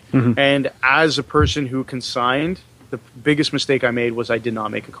made? Mm-hmm. And as a person who consigned, the biggest mistake I made was I did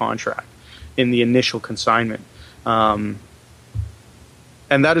not make a contract in the initial consignment. And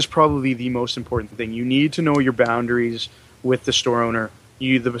that is probably the most important thing. You need to know your boundaries with the store owner.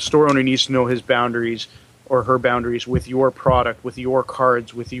 The store owner needs to know his boundaries or her boundaries with your product, with your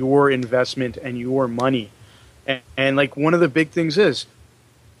cards, with your investment and your money. And like, one of the big things is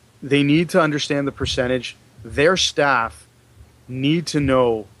they need to understand the percentage. Their staff need to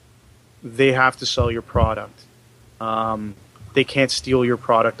know they have to sell your product. They can't steal your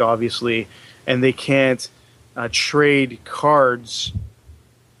product, obviously, and they can't trade cards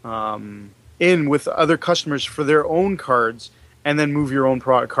in with other customers for their own cards and then move your own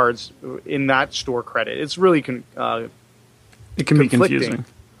product cards in that store credit. It's really it can be confusing.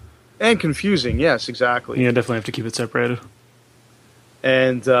 And confusing, yes, exactly. Yeah, definitely have to keep it separated.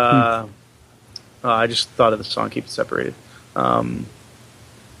 And I just thought of the song "Keep It Separated." Where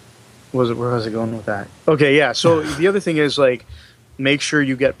was I going with that? Okay, yeah. So the other thing is, like, make sure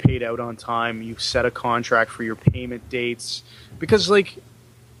you get paid out on time. You set a contract for your payment dates, because, like,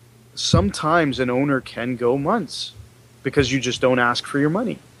 sometimes an owner can go months because you just don't ask for your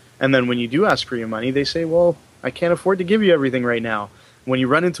money. And then when you do ask for your money, they say, "Well, I can't afford to give you everything right now." When you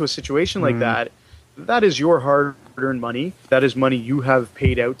run into a situation like that, that is your hard-earned money. That is money you have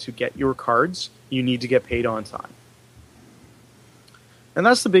paid out to get your cards. You need to get paid on time. And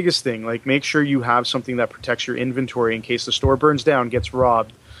that's the biggest thing. Like, make sure you have something that protects your inventory in case the store burns down, gets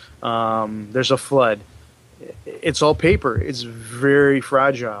robbed, there's a flood. It's all paper. It's very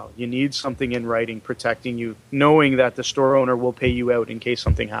fragile. You need something in writing protecting you, knowing that the store owner will pay you out in case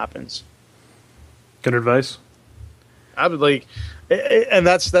something happens. Good advice. I would like, and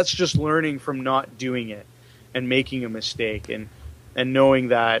that's just learning from not doing it and making a mistake, and knowing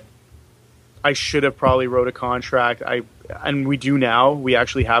that I should have probably wrote a contract. And we do now. We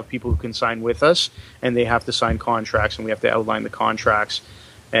actually have people who can sign with us, and they have to sign contracts, and we have to outline the contracts,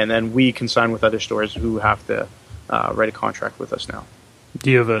 and then we can sign with other stores who have to write a contract with us now.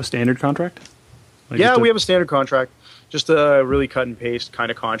 Do you have a standard contract? Like, yeah, we have a standard contract, just a really cut and paste kind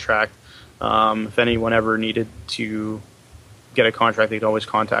of contract. If anyone ever needed to get a contract, they'd always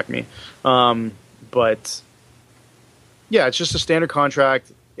contact me. But yeah, it's just a standard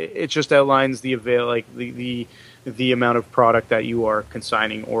contract. It just outlines the the amount of product that you are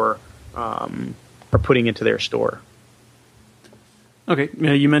consigning or putting into their store. Okay,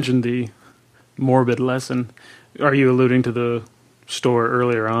 yeah, you mentioned the morbid lesson. Are you alluding to the store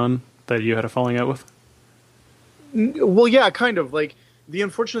earlier on that you had a falling out with? Well, yeah, kind of. Like, the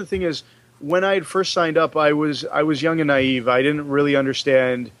unfortunate thing is, when I had first signed up, I was young and naive. I didn't really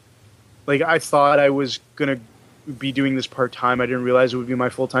understand. Like, I thought I was gonna be doing this part-time. I didn't realize it would be my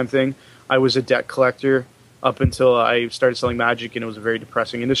full-time thing. I was a debt collector up until I started selling Magic, and it was a very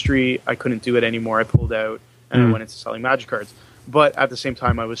depressing industry. I couldn't do it anymore. I pulled out, and I went into selling Magic cards. But at the same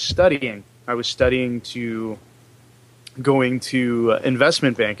time, I was studying. I was studying to going to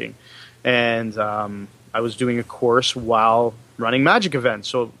investment banking, and I was doing a course while running Magic events.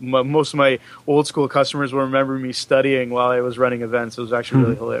 So most of my old school customers will remember me studying while I was running events. It was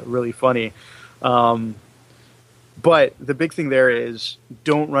actually really funny. But the big thing there is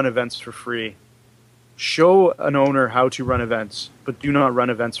don't run events for free. Show an owner how to run events, but do not run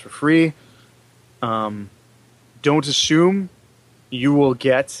events for free. Don't assume you will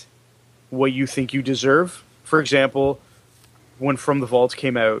get what you think you deserve. For example, when From the Vaults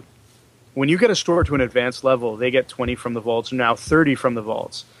came out, when you get a store to an advanced level, they get 20 From the Vaults, now 30 From the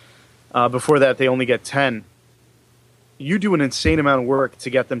Vaults. Before that, they only get 10. You do an insane amount of work to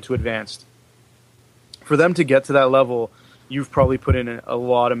get them to advanced. For them to get to that level, you've probably put in a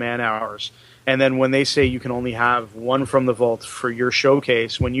lot of man hours. And then when they say you can only have 1 From the Vault for your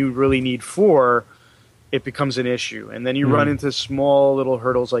showcase, when you really need 4, it becomes an issue. And then you run into small little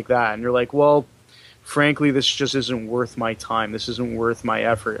hurdles like that. And you're like, well, frankly, this just isn't worth my time. This isn't worth my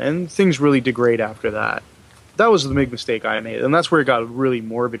effort. And things really degrade after that. That was the big mistake I made. And that's where it got really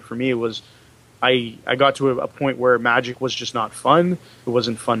morbid for me. It was I got to a point where Magic was just not fun. It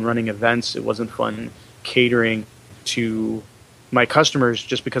wasn't fun running events. It wasn't fun catering to my customers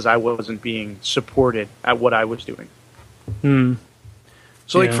just because I wasn't being supported at what I was doing.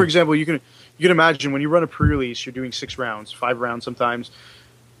 So, like, for example, you can imagine when you run a pre-release, you're doing 6 rounds, 5 rounds sometimes.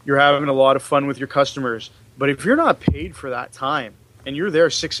 You're having a lot of fun with your customers. But if you're not paid for that time and you're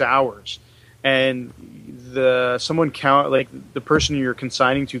there 6 hours and the person you're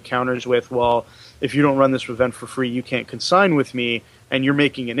consigning to counters with, well, if you don't run this event for free, you can't consign with me, and you're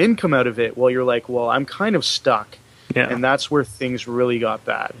making an income out of it, well, you're like, well, I'm kind of stuck. Yeah. And that's where things really got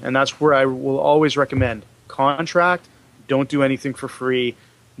bad. And that's where I will always recommend contract. Don't do anything for free.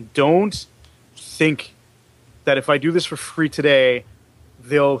 Don't think that if I do this for free today,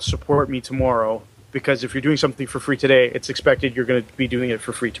 they'll support me tomorrow. Because if you're doing something for free today, it's expected you're going to be doing it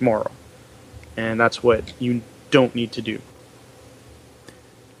for free tomorrow. And that's what you don't need to do.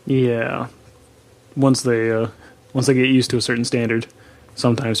 Yeah. Once they get used to a certain standard,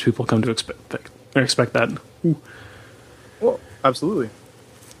 sometimes people come to expect that. Ooh. Well, absolutely.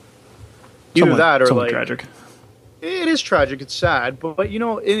 Either that or like tragic. It is tragic. It's sad, but you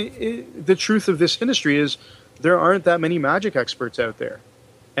know, the truth of this industry is there aren't that many Magic experts out there,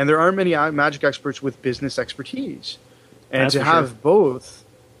 and there aren't many Magic experts with business expertise. And to have both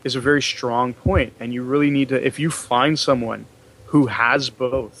is a very strong point. And you really need to, if you find someone who has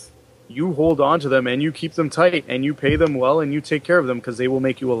both, you hold on to them and you keep them tight and you pay them well and you take care of them because they will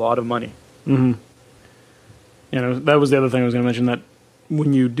make you a lot of money. Mm-hmm. You know, that was the other thing I was going to mention, that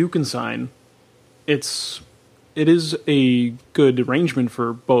when you do consign, it is a good arrangement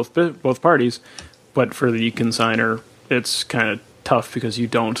for both parties, but for the consigner, it's kind of tough because you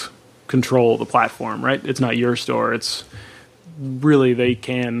don't control the platform, right? It's not your store. It's really, they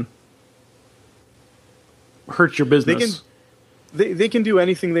can hurt your business. They can do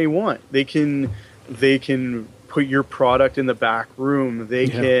anything they want. They can put your product in the back room. They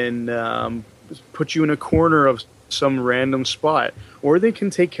can put you in a corner of some random spot, or they can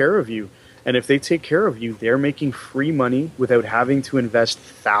take care of you. And if they take care of you, they're making free money without having to invest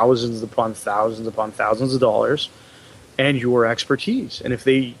thousands upon thousands upon thousands of dollars and your expertise. And if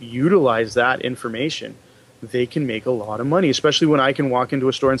they utilize that information, they can make a lot of money, especially when I can walk into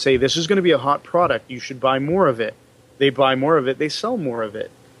a store and say, this is going to be a hot product. You should buy more of it. They buy more of it. They sell more of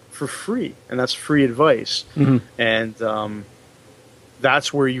it for free. And that's free advice. Mm-hmm. And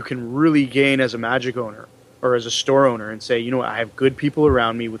that's where you can really gain as a Magic owner or as a store owner and say, you know what, I have good people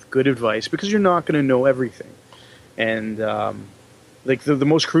around me with good advice, because you're not going to know everything. And like the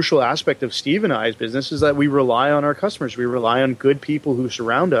most crucial aspect of Steve and I's business is that we rely on our customers. We rely on good people who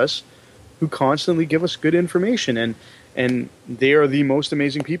surround us, who constantly give us good information. And they are the most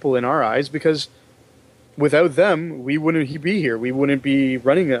amazing people in our eyes, because without them, we wouldn't be here. We wouldn't be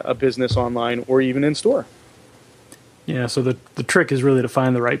running a business online or even in store. Yeah, so the trick is really to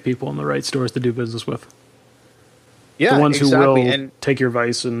find the right people in the right stores to do business with. Yeah, the ones who will take your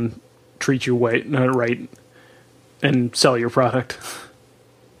advice and treat you right and sell your product.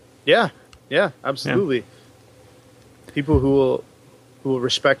 Yeah, absolutely. Yeah. People who will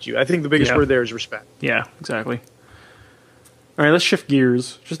respect you. I think the biggest word there is respect. Yeah, exactly. All right, let's shift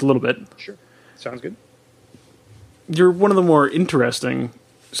gears just a little bit. Sure. Sounds good. You're one of the more interesting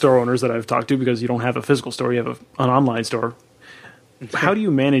store owners that I've talked to, because you don't have a physical store, you have an online store. How do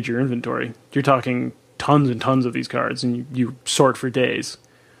you manage your inventory? You're talking tons and tons of these cards, and you sort for days.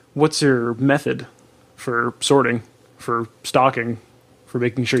 What's your method for sorting, for stocking, for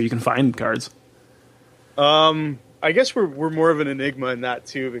making sure you can find cards? I guess we're more of an enigma in that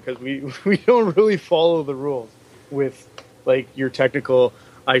too, because we don't really follow the rules with like your technical,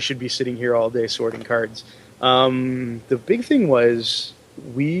 I should be sitting here all day sorting cards. The big thing was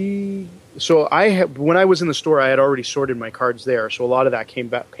when I was in the store, I had already sorted my cards there, so a lot of that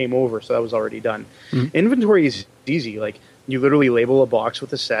came over, so that was already done. Mhm. Inventory is easy. Like, you literally label a box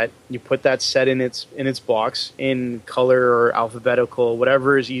with a set, you put that set in its box in color or alphabetical,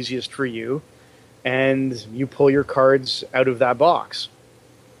 whatever is easiest for you, and you pull your cards out of that box.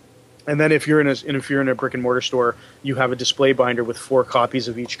 And then if you're in a brick and mortar store, you have a display binder with 4 copies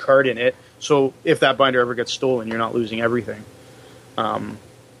of each card in it. So if that binder ever gets stolen, you're not losing everything. The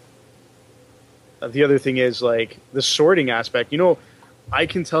other thing is, like, the sorting aspect. I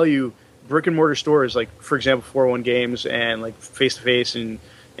can tell you, brick and mortar stores, like, for example, 401 Games and like Face to Face and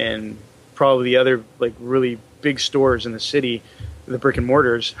probably the other, like, really big stores in the city, the brick and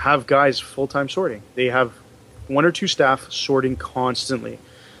mortars have guys full-time sorting. They have 1 or 2 staff sorting constantly.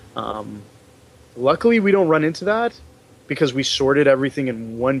 Luckily, we don't run into that because we sorted everything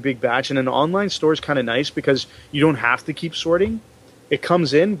in one big batch. And an online store is kind of nice because you don't have to keep sorting. It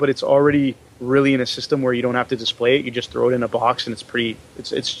comes in, but it's already really in a system where you don't have to display it. You just throw it in a box, and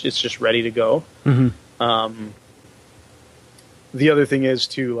it's just ready to go. Mm-hmm. The other thing is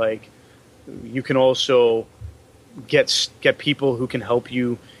to, like, you can also get people who can help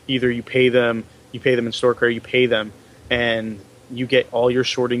you. Either you pay them in store credit, you pay them, and you get all your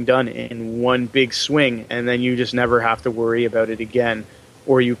sorting done in one big swing, and then you just never have to worry about it again.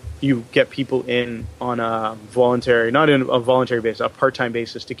 Or you get people in on a not in a voluntary basis, a part-time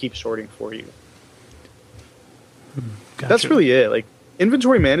basis to keep sorting for you. Gotcha. That's really it. Like,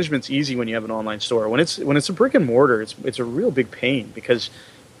 inventory management's easy when you have an online store. When it's a brick and mortar, it's a real big pain because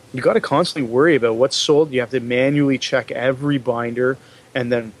you got to constantly worry about what's sold. You have to manually check every binder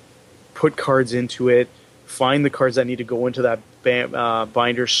and then put cards into it, find the cards that need to go into that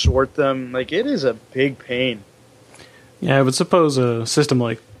binder, sort them. Like, it is a big pain. Yeah, I would suppose a system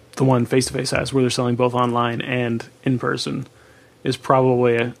like the one Face to Face has, where they're selling both online and in person, is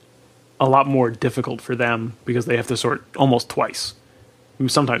probably a lot more difficult for them because they have to sort almost twice,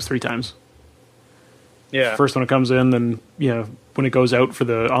 sometimes 3 times. Yeah. First when it comes in, then when it goes out for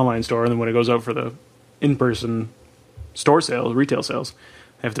the online store, and then when it goes out for the in-person store sales, retail sales,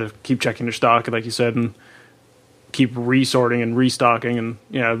 they have to keep checking their stock, like you said, and keep resorting and restocking, and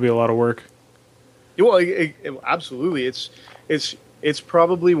it'd be a lot of work. Well, absolutely. It's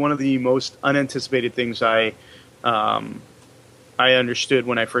probably one of the most unanticipated things I understood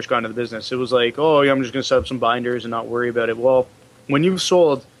when I first got into the business. It was like, oh, yeah, I'm just going to set up some binders and not worry about it. Well, when you've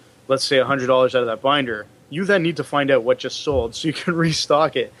sold, let's say, $100 out of that binder, you then need to find out what just sold so you can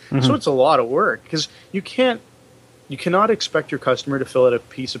restock it. Mm-hmm. So it's a lot of work because you cannot expect your customer to fill out a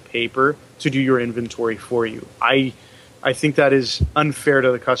piece of paper to do your inventory for you. I think that is unfair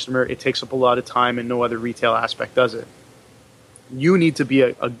to the customer. It takes up a lot of time, and no other retail aspect does it. You need to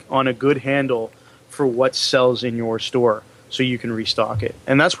be on a good handle for what sells in your store so you can restock it.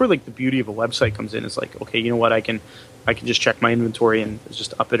 And that's where, like, the beauty of a website comes in. It's like, okay, you know what? I can just check my inventory and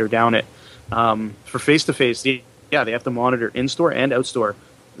just up it or down it. For face-to-face, they have to monitor in-store and out-store.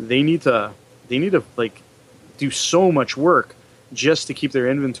 They need to like, do so much work just to keep their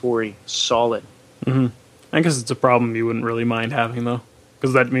inventory solid. Mm-hmm. I guess it's a problem you wouldn't really mind having, though,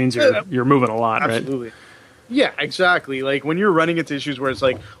 because that means you're moving a lot, right? Absolutely. Yeah, exactly. Like, when you're running into issues where it's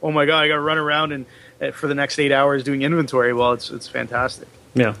like, oh my god, I got to run around and for the next 8 hours doing inventory. Well, it's fantastic.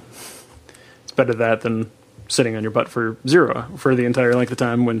 Yeah, it's better that than sitting on your butt for zero for the entire length of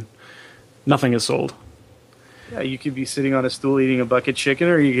time when nothing is sold. Yeah, you could be sitting on a stool eating a bucket chicken,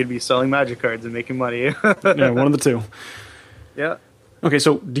 or you could be selling magic cards and making money. Yeah, one of the two. Yeah. Okay,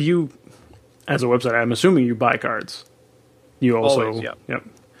 so do you, as a website, I'm assuming you buy cards. You also, always, yeah. Yep.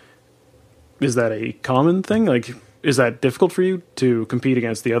 Is that a common thing? Like, is that difficult for you to compete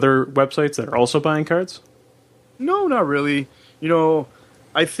against the other websites that are also buying cards? No, not really.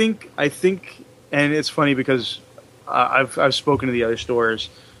 I think, and it's funny because I've spoken to the other stores.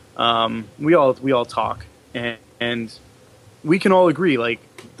 We all talk, and we can all agree, like,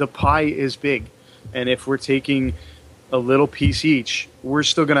 the pie is big, and if we're taking a little piece each, we're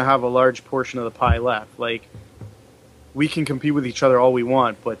still going to have a large portion of the pie left. Like, we can compete with each other all we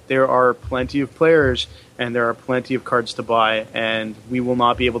want, but there are plenty of players and there are plenty of cards to buy, and we will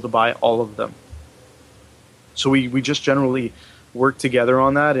not be able to buy all of them. So we just generally work together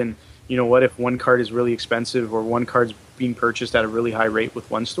on that. And you know what, if one card is really expensive or one card's being purchased at a really high rate with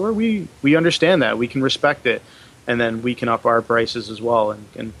one store, we understand that. We can respect it, and then we can up our prices as well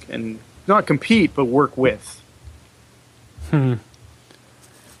and not compete, but work with.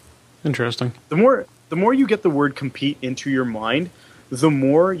 Interesting. The more you get the word compete into your mind, the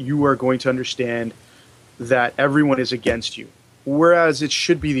more you are going to understand that everyone is against you. Whereas it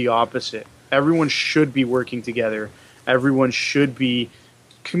should be the opposite. Everyone should be working together. Everyone should be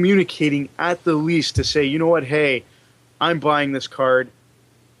communicating at the least to say, you know what, hey, I'm buying this card.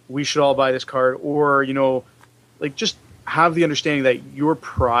 We should all buy this card. Or, like just have the understanding that your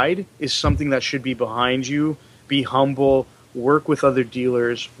pride is something that should be behind you. Be humble. Work with other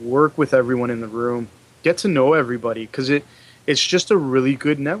dealers. Work with everyone in the room. Get to know everybody because it's just a really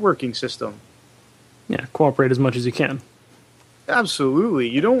good networking system. Yeah, cooperate as much as you can. Absolutely.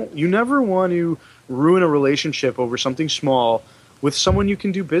 You never want to ruin a relationship over something small with someone you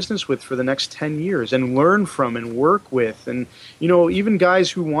can do business with for the next 10 years and learn from and work with. And, even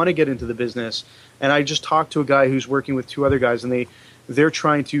guys who want to get into the business. And I just talked to a guy who's working with two other guys, and they're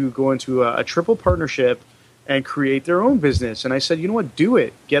trying to go into a triple partnership and create their own business. And I said, you know what, do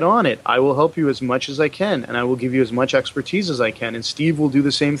it. Get on it. I will help you as much as I can, and I will give you as much expertise as I can. And Steve will do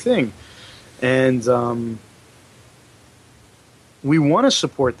the same thing. And we want to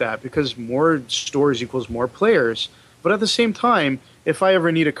support that because more stores equals more players. But at the same time, if I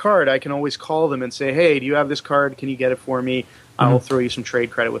ever need a card, I can always call them and say, hey, do you have this card? Can you get it for me? I'll throw you some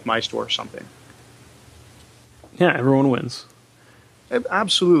trade credit with my store or something. Yeah, everyone wins.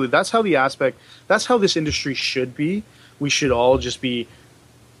 Absolutely. That's how this industry should be. We should all just be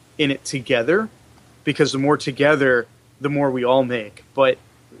in it together because the more together, the more we all make. But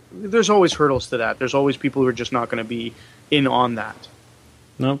there's always hurdles to that. There's always people who are just not going to be in on that.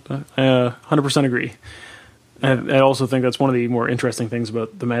 No, I 100% agree. I also think that's one of the more interesting things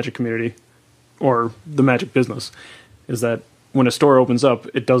about the Magic community or the Magic business is that when a store opens up,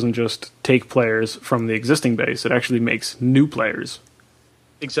 it doesn't just take players from the existing base. It actually makes new players.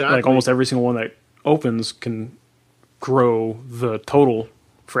 Exactly. Like almost every single one that opens can grow the total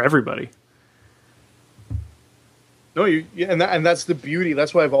for everybody. No, and that's the beauty.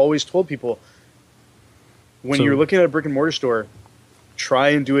 That's why I've always told people when you're looking at a brick and mortar store, try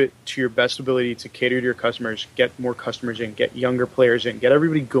and do it to your best ability to cater to your customers, get more customers in, get younger players in, get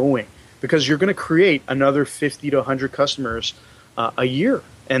everybody going, because you're going to create another 50 to 100 customers a year,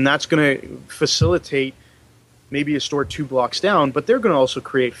 and that's going to facilitate maybe a store 2 blocks down, but they're going to also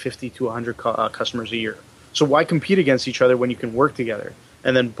create 50 to 100 customers a year. So why compete against each other when you can work together,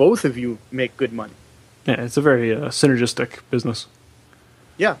 and then both of you make good money? Yeah, it's a very synergistic business.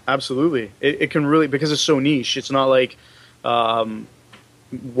 Yeah, absolutely. It can really, because it's so niche. It's not like Walmart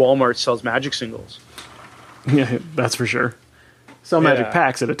sells Magic singles. Yeah, that's for sure. Sell Magic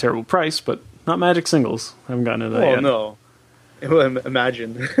packs at a terrible price, but not Magic singles. I haven't gotten into that yet. Oh, no. Well,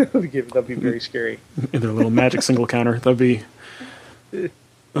 imagine. That'd be very scary. In their little Magic single counter. That'd be a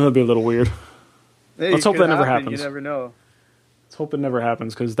little weird. Hey, let's hope that never happens. You never know. Let's hope it never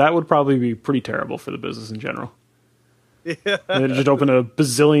happens, because that would probably be pretty terrible for the business in general. Yeah. They just open a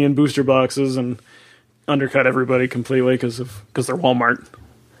bazillion booster boxes and undercut everybody completely because they're Walmart.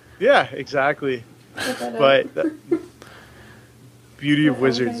 Yeah, exactly. But the beauty of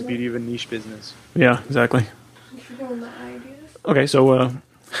Wizards, beauty of a niche business. Yeah, exactly. Okay, so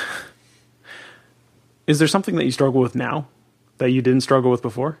is there something that you struggle with now that you didn't struggle with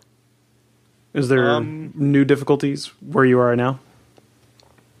before? Is there new difficulties where you are now?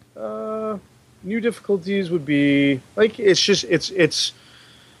 New difficulties would be like it's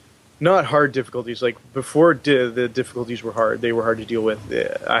not hard difficulties. Like before, the difficulties were hard. They were hard to deal with.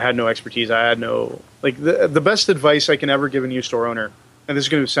 I had no expertise. I had no the best advice I can ever give a new store owner. And this is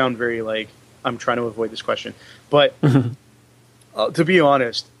going to sound very like I'm trying to avoid this question, but to be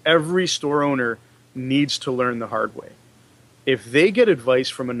honest, every store owner needs to learn the hard way. If they get advice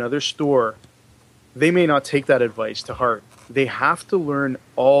from another store, they may not take that advice to heart. They have to learn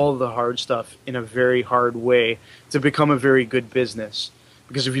all the hard stuff in a very hard way to become a very good business.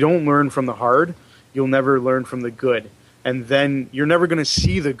 Because if you don't learn from the hard, you'll never learn from the good. And then you're never going to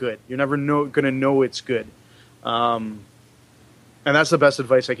see the good. You're never going to know it's good. And that's the best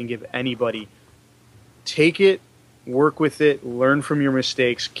advice I can give anybody. Take it, work with it, learn from your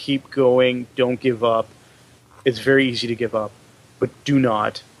mistakes, keep going, don't give up. It's very easy to give up, but do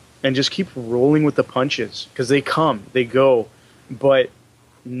not. And just keep rolling with the punches, because they come, they go. But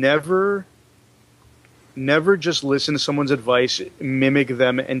never just listen to someone's advice, mimic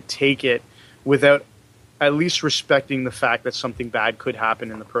them, and take it without at least respecting the fact that something bad could happen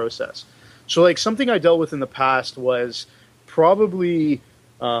in the process. So like something I dealt with in the past was probably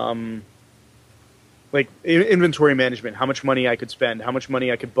like inventory management, how much money I could spend, how much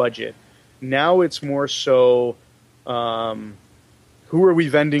money I could budget. Now it's more so who are we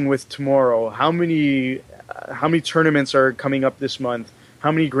vending with tomorrow? How many tournaments are coming up this month?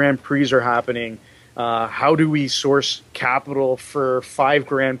 How many Grand Prix are happening? How do we source capital for 5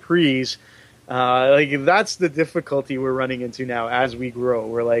 Grand Prix? Like that's the difficulty we're running into now as we grow.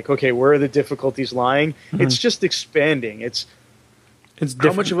 We're like, okay, where are the difficulties lying? Mm-hmm. It's just expanding. It's different.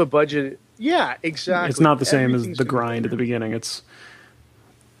 How much of a budget? Yeah, exactly. It's not the same as the grind at the beginning. It's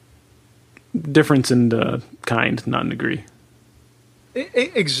difference in kind, not in degree.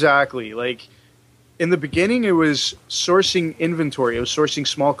 Exactly. Like in the beginning, it was sourcing inventory. It was sourcing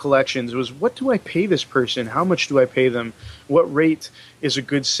small collections. It was, what do I pay this person? How much do I pay them? What rate is a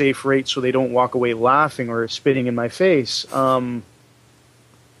good, safe rate so they don't walk away laughing or spitting in my face? Now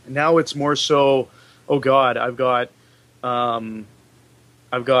it's more so, oh God, I've got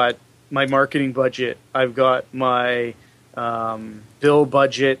my marketing budget. I've got my bill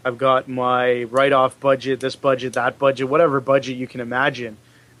budget. I've got my write-off budget, this budget, that budget, whatever budget you can imagine.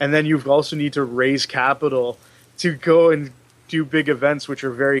 And then you also need to raise capital to go and do big events, which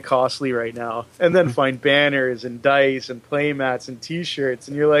are very costly right now. And then find banners and dice and play mats and T-shirts.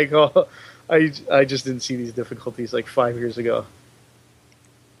 And you're like, oh, I just didn't see these difficulties like 5 years ago.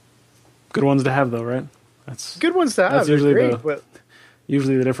 Good ones to have, though, right? That's good ones to have. That's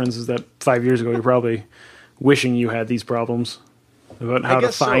usually the difference is that 5 years ago you're probably wishing you had these problems about how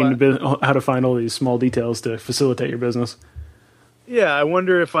to find all these small details to facilitate your business. Yeah, I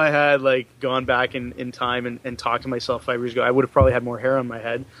wonder if I had like gone back in time and talked to myself 5 years ago, I would have probably had more hair on my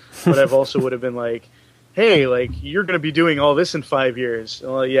head. But I've also would have been like, hey, like you're going to be doing all this in 5 years.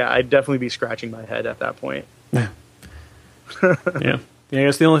 Well, yeah, I'd definitely be scratching my head at that point. Yeah. Yeah. I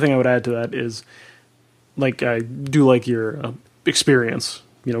guess the only thing I would add to that is, like, I do like your experience.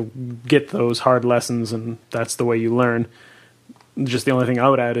 You know, get those hard lessons, and that's the way you learn. Just the only thing I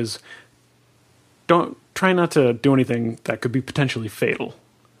would add is, don't try not to do anything that could be potentially fatal.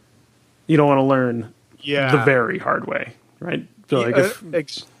 You don't want to learn the very hard way, right? So, like,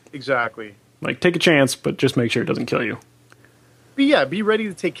 exactly. Like, take a chance, but just make sure it doesn't kill you. Be ready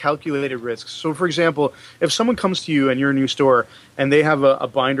to take calculated risks. So, for example, if someone comes to you and you're a new store and they have a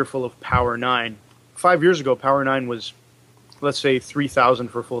binder full of Power 9, 5 years ago, Power 9 was, let's say,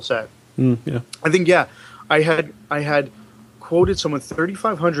 $3,000 for a full set. Yeah. I think, I had quoted someone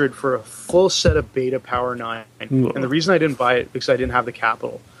 $3,500 for a full set of Beta Power 9. And the reason I didn't buy it because I didn't have the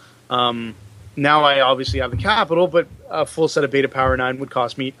capital. Now I obviously have the capital, but a full set of Beta Power 9 would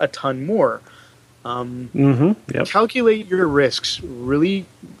cost me a ton more. Calculate your risks. Really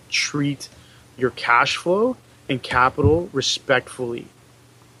treat your cash flow and capital respectfully.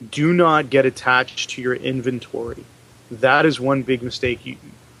 Do not get attached to your inventory. That is one big mistake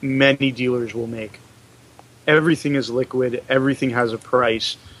many dealers will make. Everything is liquid. Everything has a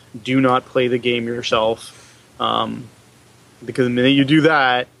price. Do not play the game yourself. Because the minute you do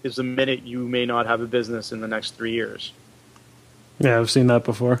that is the minute you may not have a business in the next 3 years. Yeah, I've seen that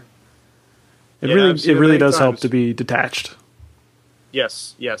before. It really does help to be detached.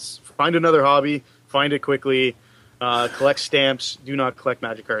 Yes. Find another hobby. Find it quickly. Collect stamps. Do not collect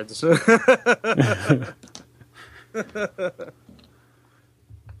magic cards. All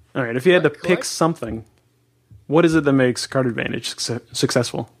right, if you had to pick something, what is it that makes Card Advantage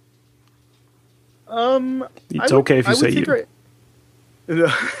successful? It's okay if you say you.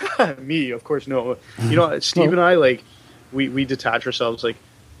 Me, of course, no. You know, Steve and I, like, we detach ourselves. Like,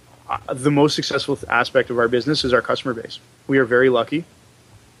 the most successful aspect of our business is our customer base. We are very lucky.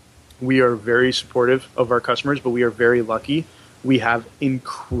 We are very supportive of our customers, but we are very lucky. We have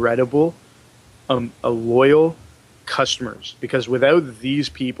incredible, loyal customers, because without these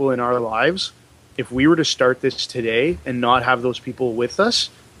people in our lives, if we were to start this today and not have those people with us,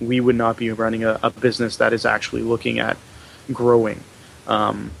 we would not be running a business that is actually looking at growing.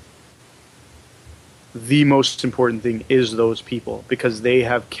 The most important thing is those people, because they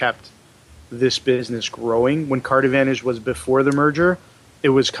have kept this business growing. When Card Advantage was before the merger, it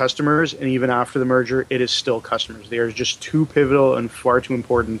was customers, and even after the merger, it is still customers. They are just too pivotal and far too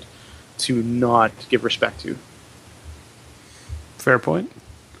important to not give respect to. Fair point.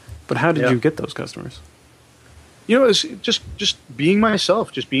 But how did you get those customers? You know, it's just being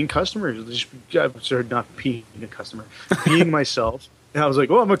myself, just being customers. Not being a customer, being myself. And I was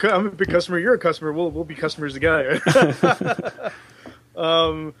like, "Oh, I'm a big customer. You're a customer. We'll be customers together."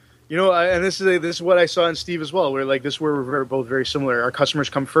 You know, and this is what I saw in Steve as well. We're like, this is where we're both very similar. Our customers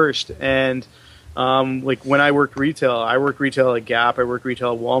come first, and like when I worked retail at Gap, I worked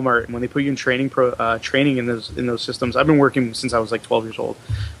retail at Walmart, and when they put you in training in those systems, I've been working since I was like 12 years old.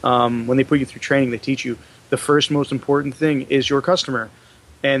 When they put you through training, they teach you the first most important thing is your customer,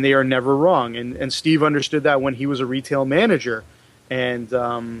 and they are never wrong. And Steve understood that when he was a retail manager.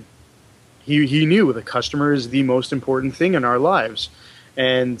 And he knew the customer is the most important thing in our lives.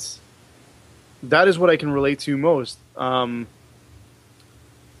 And that is what I can relate to most.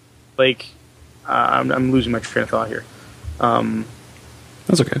 Like, I'm losing my train of thought here.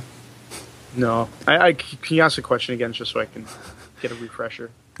 That's okay. No, can you ask the question again just so I can get a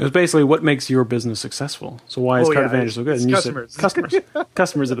refresher? It was basically what makes your business successful. So why is CardAdvantage so good? It's and you customers. said customers.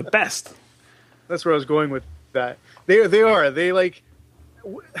 Customers are the best. That's where I was going with that. They are. They like,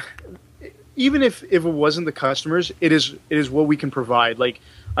 even if it wasn't the customers, it is what we can provide. Like,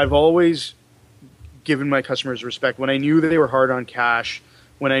 I've always given my customers respect. When I knew that they were hard on cash,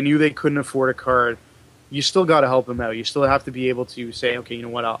 when I knew they couldn't afford a card, you still got to help them out. You still have to be able to say, okay, you know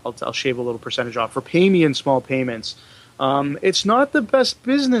what, I'll shave a little percentage off, or pay me in small payments. It's not the best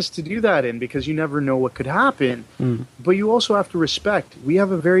business to do that in, because you never know what could happen. But you also have to respect. We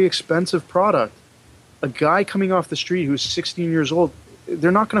have a very expensive product. A guy coming off the street who's 16 years old,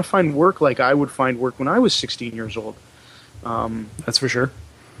 they're not going to find work like I would find work when I was 16 years old. That's for sure.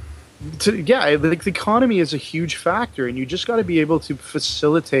 The economy is a huge factor, and you just got to be able to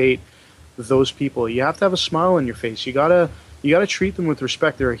facilitate those people. You have to have a smile on your face. You gotta treat them with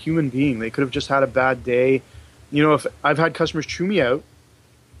respect. They're a human being. They could have just had a bad day. You know, if I've had customers chew me out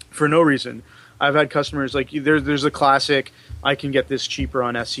for no reason. I've had customers like there's a classic, I can get this cheaper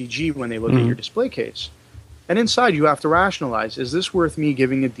on SCG when they look at your display case. And inside you have to rationalize, is this worth me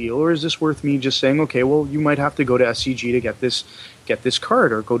giving a deal, or is this worth me just saying, okay, well, you might have to go to SCG to get this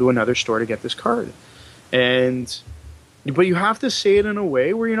card, or go to another store to get this card. But you have to say it in a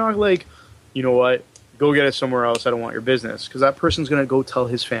way where you're not like, you know what, go get it somewhere else, I don't want your business. Because that person's going to go tell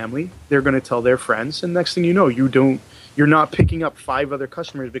his family, they're going to tell their friends, and next thing you know, you're not picking up 5 other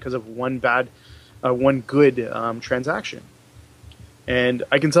customers because of one good transaction. And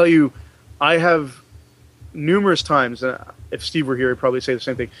I can tell you, I have numerous times, if Steve were here, he'd probably say the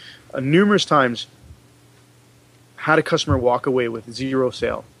same thing, numerous times had a customer walk away with 0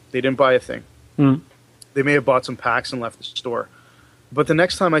 sale. They didn't buy a thing. They may have bought some packs and left the store. But the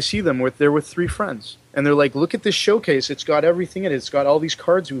next time I see them, they're with 3 friends. And they're like, look at this showcase. It's got everything in it. It's got all these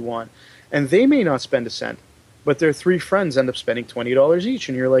cards we want. And they may not spend a cent, but their 3 friends end up spending $20 each.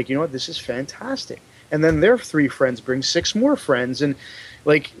 And you're like, you know what? This is fantastic. And then their 3 friends bring 6 more friends. And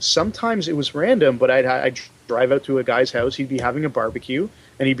like, sometimes it was random, but I'd drive out to a guy's house. He'd be having a barbecue.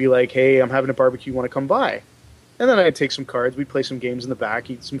 And he'd be like, hey, I'm having a barbecue. Want to come by? And then I'd take some cards, we'd play some games in the back,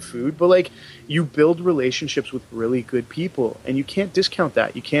 eat some food. But like, you build relationships with really good people, and you can't discount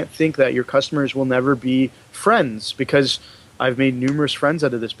that. You can't think that your customers will never be friends, because I've made numerous friends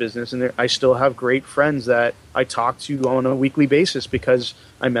out of this business, and I still have great friends that I talk to on a weekly basis because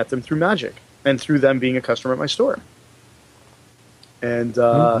I met them through Magic and through them being a customer at my store. And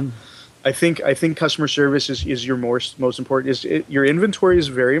I think customer service is your most important. Your inventory is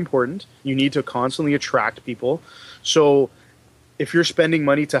very important. You need to constantly attract people. So if you're spending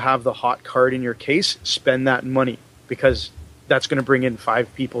money to have the hot card in your case, spend that money, because that's going to bring in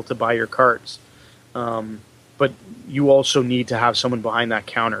 5 people to buy your cards. But you also need to have someone behind that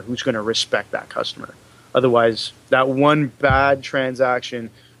counter who's going to respect that customer. Otherwise, that one bad transaction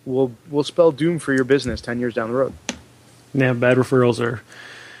will spell doom for your business 10 years down the road. Yeah, bad referrals are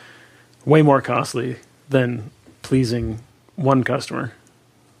way more costly than pleasing one customer.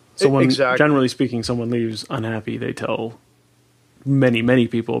 Exactly. Generally speaking, someone leaves unhappy, they tell many, many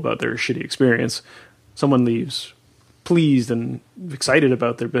people about their shitty experience. Someone leaves pleased and excited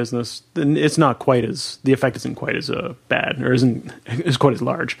about their business, then it's not quite as, the effect isn't quite as bad, or isn't quite as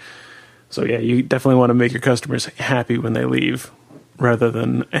large. So yeah, you definitely want to make your customers happy when they leave, rather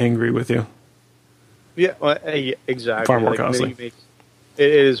than angry with you. Yeah, well, exactly. Far more costly. It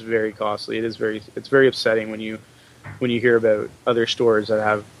is very costly. It's very upsetting when you hear about other stores that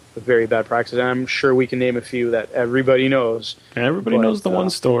have very bad practices. And I'm sure we can name a few that everybody knows. Everybody knows the one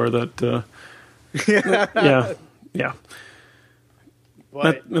store that. Yeah.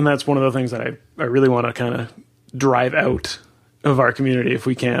 And that's one of the things that I really want to kind of drive out of our community if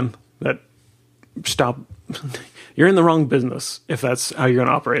we can. That stop. You're in the wrong business if that's how you're going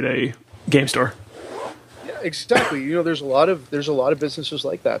to operate a game store. Yeah, exactly. You know, there's a lot of businesses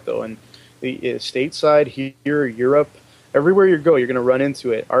like that though, and the stateside here, Europe, everywhere you go, you're going to run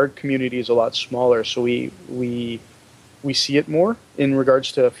into it. Our community is a lot smaller, so we see it more in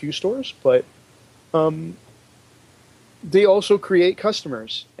regards to a few stores, but they also create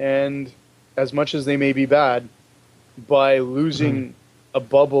customers, and as much as they may be bad, by losing a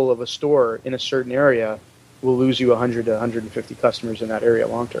bubble of a store in a certain area, will lose you 100 to 150 customers in that area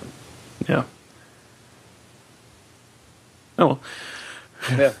long term. Yeah. Oh.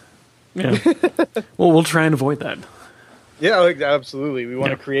 Yeah. Yeah. Well, we'll try and avoid that. Yeah, absolutely. We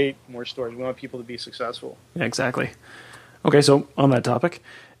want to create more stores. We want people to be successful. Yeah, exactly. Okay, so on that topic,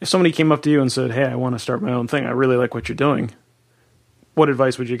 if somebody came up to you and said, hey, I want to start my own thing, I really like what you're doing, what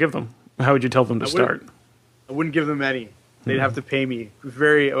advice would you give them? How would you tell them to I start? wouldn't give them any. They'd have to pay me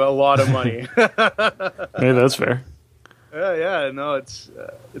a lot of money. Hey, that's fair. Yeah, no, it's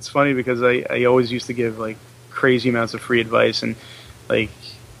funny because I always used to give like crazy amounts of free advice, and like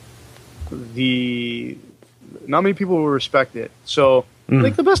not many people will respect it. So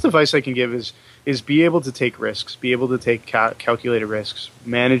like the best advice I can give is be able to take risks, be able to take calculated risks,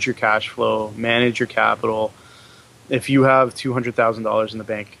 manage your cash flow, manage your capital. If you have $200,000 in the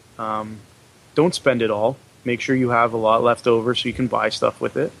bank, don't spend it all. Make sure you have a lot left over so you can buy stuff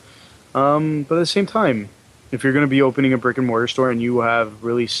with it. But at the same time, if you're going to be opening a brick and mortar store and you have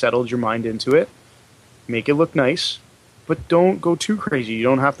really settled your mind into it, make it look nice, but don't go too crazy. You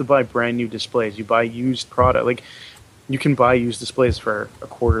don't have to buy brand new displays. You buy used product. Like, you can buy used displays for a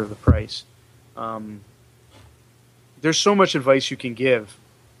quarter of the price. There's so much advice you can give,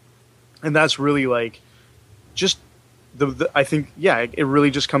 and that's really like just I think, it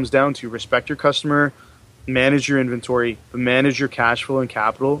really just comes down to respect your customer, manage your inventory, manage your cash flow and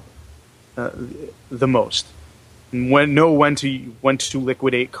capital the most. Know when to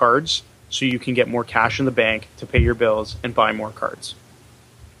liquidate cards so you can get more cash in the bank to pay your bills and buy more cards.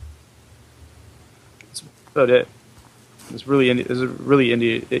 That's about it. It's a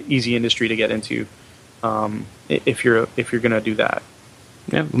really easy industry to get into if you're going to do that.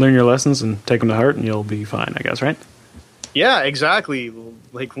 Yeah, learn your lessons and take them to heart, and you'll be fine, I guess, right? Yeah, exactly.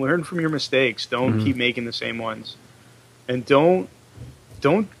 Like, learn from your mistakes. Don't keep making the same ones, and don't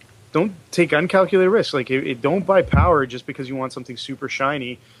take uncalculated risks. Like, don't buy power just because you want something super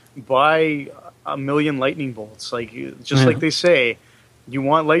shiny. Buy a million lightning bolts. Like, just like they say, you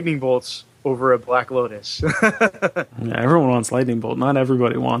want lightning bolts over a Black Lotus. Yeah, everyone wants lightning bolt. Not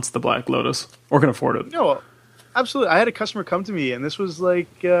everybody wants the Black Lotus or can afford it. No, absolutely. I had a customer come to me, and this was like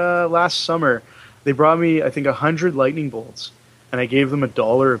last summer. They brought me, I think, 100 lightning bolts, and I gave them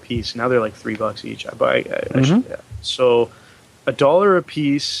 $1 a piece. Now they're like $3 each. So $1 a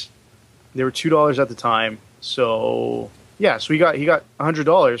piece. They were $2 at the time. So yeah, so he got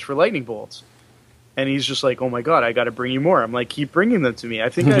 $100 for lightning bolts, and he's just like, "Oh my god, I got to bring you more." I'm like, "Keep bringing them to me." I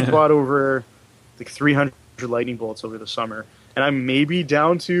think I bought over like 300 lightning bolts over the summer, and I'm maybe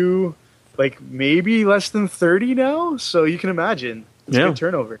down to like maybe less than 30 now. So you can imagine, it's a good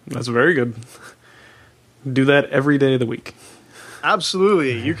turnover. That's very good. Do that every day of the week.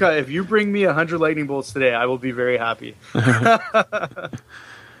 Absolutely. If you bring me 100 lightning bolts today, I will be very happy.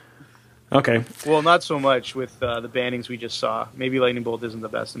 Okay. Well, not so much with the bannings we just saw. Maybe lightning bolt isn't the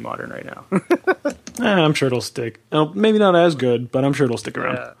best in Modern right now. I'm sure it'll stick. Maybe not as good, but I'm sure it'll stick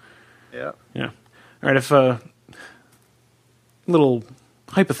around. Yeah. All right. If little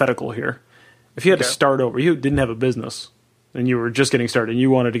hypothetical here, if you had to start over, you didn't have a business, and you were just getting started, and you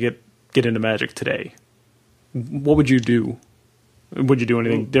wanted to get into Magic today, what would you do? Would you do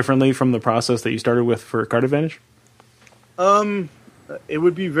anything differently from the process that you started with for CardAdvantage? It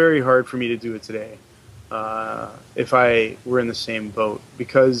would be very hard for me to do it today if I were in the same boat,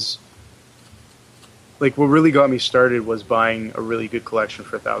 because like what really got me started was buying a really good collection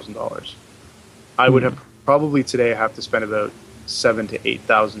for $1,000. I would have probably today have to spend about $7,000 to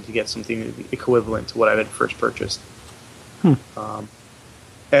 $8,000 to get something equivalent to what I had first purchased.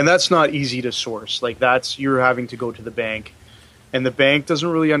 And that's not easy to source. Like, you're having to go to the bank, and the bank doesn't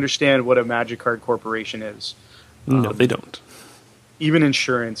really understand what a Magic Card Corporation is. No, they don't. Even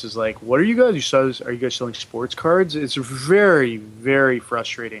insurance is like, what are you guys? Are you guys selling sports cards? It's very, very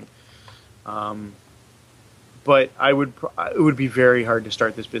frustrating. But it would be very hard to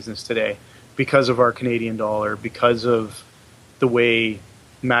start this business today because of our Canadian dollar, because of the way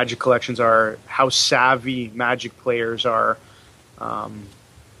Magic collections are, how savvy Magic players are.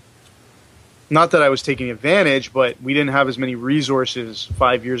 Not that I was taking advantage, but we didn't have as many resources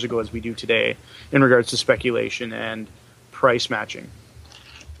 5 years ago as we do today in regards to speculation and price matching.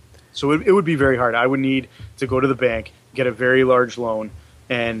 So it would be very hard. I would need to go to the bank, get a very large loan,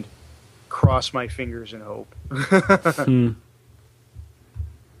 and cross my fingers and hope.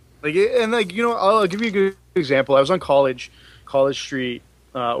 I'll give you a good example. I was on College Street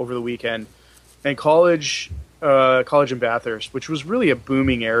over the weekend, and College in Bathurst, which was really a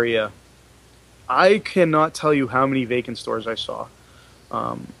booming area. I cannot tell you how many vacant stores I saw.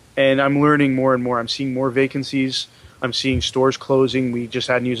 And I'm learning more and more. I'm seeing more vacancies. I'm seeing stores closing. We just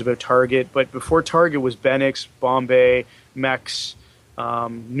had news about Target. But before Target was Benix, Bombay, Mex,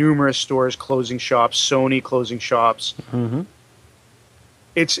 numerous stores closing shops, Sony closing shops.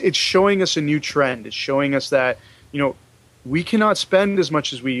 It's showing us a new trend. It's showing us that, we cannot spend as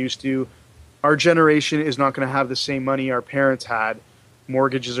much as we used to. Our generation is not going to have the same money our parents had.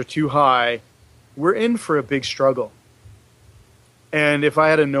 Mortgages are too high. We're in for a big struggle. And if I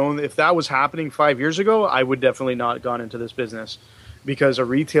had known if that was happening 5 years ago, I would definitely not have gone into this business, because a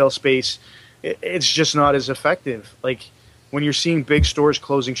retail space, it's just not as effective. Like when you're seeing big stores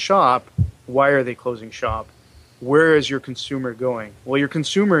closing shop, why are they closing shop? Where is your consumer going? Well, your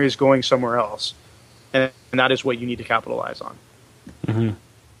consumer is going somewhere else, and that is what you need to capitalize on. Mm-hmm.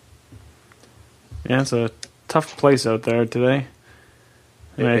 Yeah, it's a tough place out there today.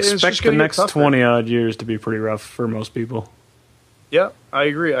 And I expect the next 20-odd years to be pretty rough for most people. Yeah, I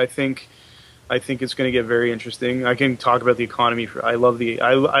agree. I think it's going to get very interesting. I can talk about the economy. I love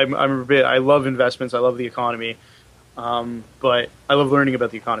investments. I love the economy, but I love learning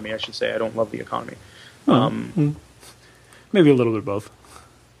about the economy. I should say I don't love the economy. Maybe a little bit of both.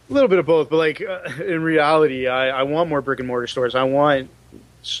 A little bit of both, but like in reality, I want more brick and mortar stores. I want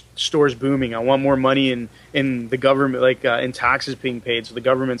stores booming. I want more money in the government, like in taxes being paid, so the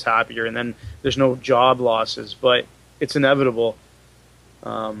government's happier, and then there's no job losses. But it's inevitable.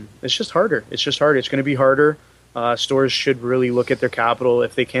 It's just harder. It's going to be harder. Stores should really look at their capital.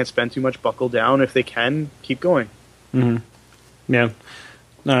 If they can't spend too much, buckle down. If they can, keep going. Mm-hmm. Yeah.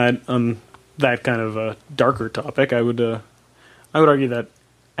 On that kind of a darker topic, I would argue that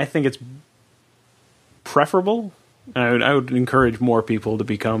I think it's preferable. I would encourage more people to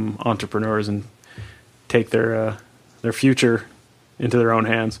become entrepreneurs and take their future into their own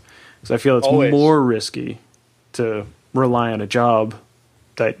hands. Because I feel it's more risky to rely on a job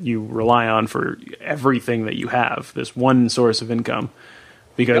that you rely on for everything that you have, this one source of income.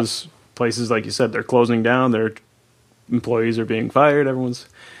 Because places, like you said, they're closing down, their employees are being fired,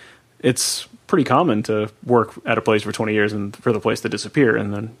 it's pretty common to work at a place for 20 years and for the place to disappear,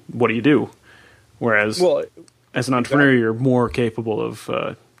 and then what do you do? Whereas as an entrepreneur, you're more capable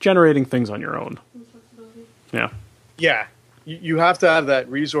of generating things on your own. Yeah. Yeah. You have to have that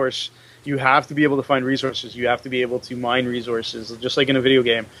resource. You have to be able to find resources. You have to be able to mine resources, just like in a video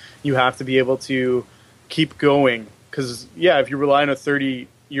game. You have to be able to keep going. Because, if you rely on a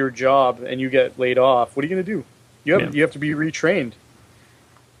 30-year job and you get laid off, what are you going to do? You have to be retrained.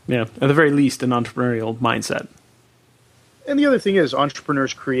 Yeah, at the very least, an entrepreneurial mindset. And the other thing is,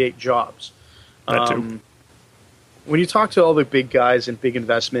 entrepreneurs create jobs. That too. When you talk to all the big guys and big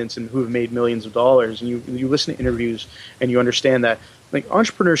investments and who have made millions of dollars, and you listen to interviews and you understand that, like,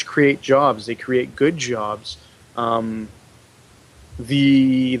 entrepreneurs create jobs. They create good jobs. The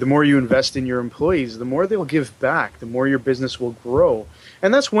more you invest in your employees, the more they'll give back, the more your business will grow.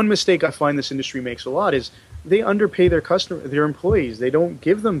 And that's one mistake I find this industry makes a lot, is they underpay their employees. They don't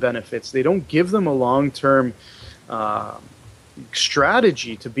give them benefits. They don't give them a long-term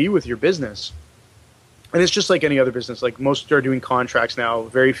strategy to be with your business. And it's just like any other business. Like, most are doing contracts now,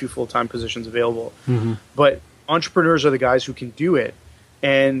 very few full-time positions available. Mm-hmm. But entrepreneurs are the guys who can do it.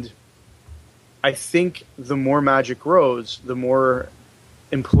 And I think the more Magic grows, the more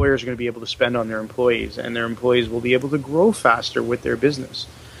employers are going to be able to spend on their employees, and their employees will be able to grow faster with their business.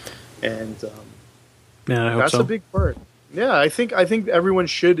 And that's a big part. Yeah, I think everyone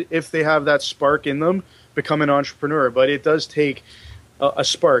should, if they have that spark in them, become an entrepreneur. But it does take a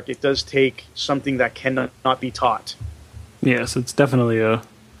spark. It does take something that cannot be taught. Yes, it's definitely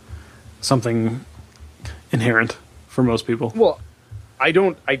something inherent for most people. Well, I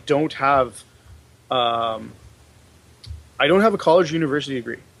don't have a college university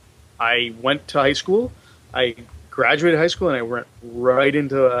degree. I went to high school. I graduated high school and I went right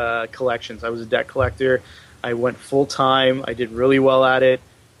into collections. I was a debt collector. I went full time. I did really well at it,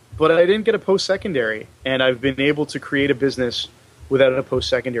 but I didn't get a post-secondary, and I've been able to create a business without a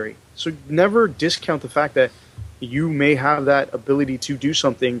post-secondary. So never discount the fact that you may have that ability to do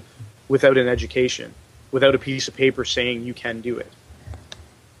something without an education, without a piece of paper saying you can do it.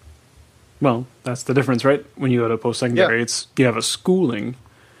 Well, that's the difference, right? When you go to post-secondary, you have a schooling,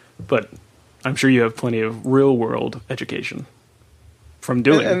 but I'm sure you have plenty of real-world education from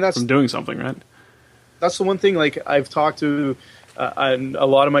doing something, right? That's the one thing. Like, I've talked to a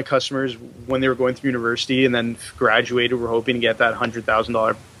lot of my customers when they were going through university and then graduated, were hoping to get that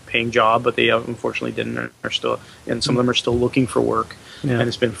 $100,000 paying job, but they unfortunately didn't. Are still, and some of them are still looking for work. Yeah. And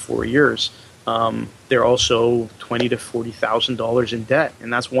it's been 4 years. They're also $20,000 to $40,000 in debt,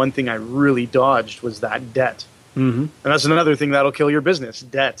 and that's one thing I really dodged, was that debt. Mm-hmm. And that's another thing that'll kill your business: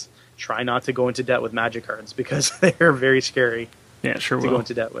 debt. Try not to go into debt with Magic cards, because they're very scary. Yeah, sure. To go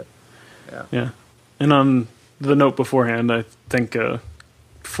into debt with. Yeah. And on the note beforehand, I think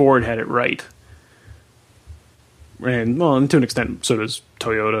Ford had it right, and to an extent, so does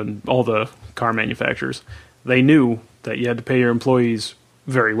Toyota and all the car manufacturers. They knew that you had to pay your employees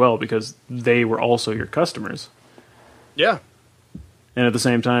very well because they were also your customers. Yeah. And at the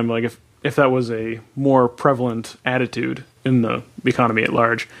same time, like, if that was a more prevalent attitude in the economy at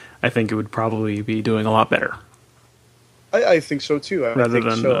large, I think it would probably be doing a lot better. I think so too. Rather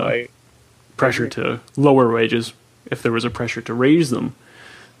than pressure to lower wages. If there was a pressure to raise them,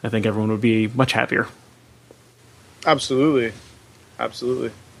 I think everyone would be much happier. Absolutely.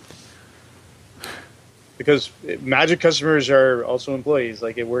 Because Magic customers are also employees.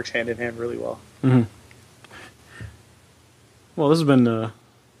 Like, it works hand in hand really well. Mm-hmm. Well, this has been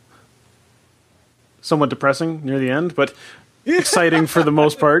somewhat depressing near the end, but exciting for the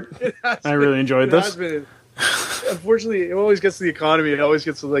most part. I really enjoyed this. Unfortunately, it always gets to the economy. It always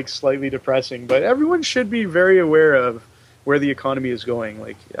gets like slightly depressing. But everyone should be very aware of where the economy is going.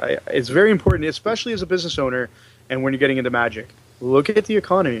 Like, it's very important, especially as a business owner, and when you're getting into Magic. Look at the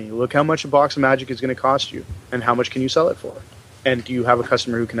economy. Look how much a box of Magic is going to cost you, and how much can you sell it for, and do you have a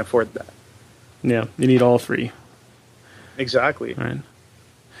customer who can afford that? Yeah, you need all three. Exactly. All right.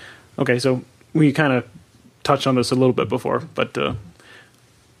 Okay, so we kind of touched on this a little bit before, but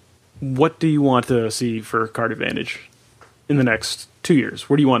what do you want to see for CardAdvantage in the next 2 years?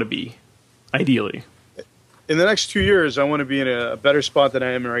 Where do you want to be, ideally? In the next 2 years, I want to be in a better spot than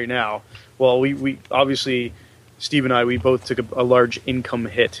I am right now. Well, we obviously, Steve and I, we both took a large income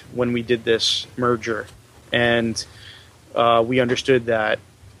hit when we did this merger. And we understood that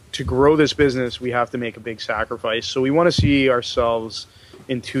to grow this business, we have to make a big sacrifice. So we want to see ourselves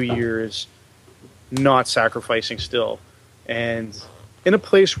in 2 years not sacrificing still. And in a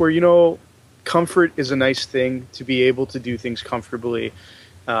place where, comfort is a nice thing, to be able to do things comfortably,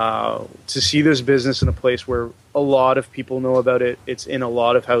 to see this business in a place where a lot of people know about it. It's in a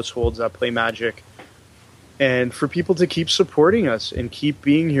lot of households that play Magic. And for people to keep supporting us and keep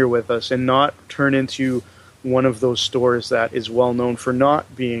being here with us and not turn into one of those stores that is well known for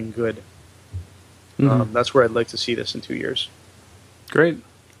not being good. Mm-hmm. That's where I'd like to see this in 2 years. Great.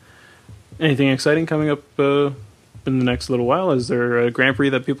 Anything exciting coming up in the next little while? Is there a Grand Prix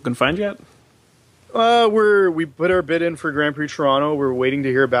that people can find yet? We put our bid in for Grand Prix Toronto. We're waiting to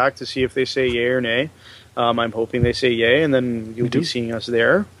hear back to see if they say yay or nay. I'm hoping they say yay, and then you'll be seeing us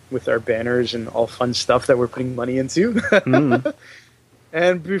there with our banners and all fun stuff that we're putting money into. Mm.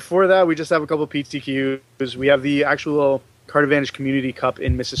 And before that, we just have a couple of PTQs. We have the actual CardAdvantage Community Cup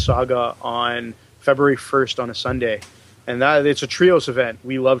in Mississauga on February 1st on a Sunday. And it's a trios event.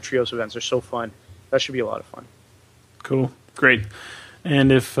 We love trios events. They're so fun. That should be a lot of fun. Cool. Great.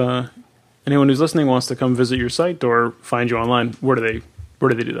 And if anyone who's listening wants to come visit your site or find you online, where do they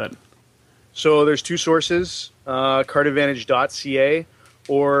do that? So there's two sources, CardAdvantage.ca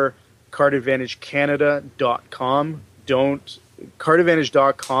or CardAdvantageCanada.com.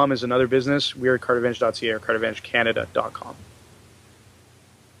 CardAdvantage.com is another business. We're at CardAdvantage.ca or CardAdvantageCanada.com.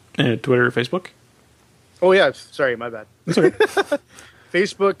 And Twitter or Facebook? Oh, yeah. Sorry, my bad. That's okay.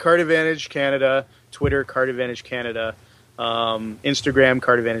 Facebook, CardAdvantage Canada. Twitter, CardAdvantage Canada. Instagram,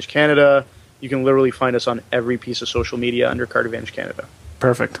 CardAdvantage Canada. You can literally find us on every piece of social media under CardAdvantage Canada.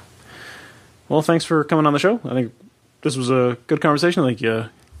 Perfect. Well, thanks for coming on the show. I think this was a good conversation. I think you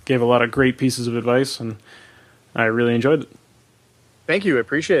gave a lot of great pieces of advice, and I really enjoyed it. Thank you. I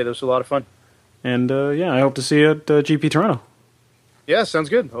appreciate it. It was a lot of fun. And, I hope to see you at GP Toronto. Yeah, sounds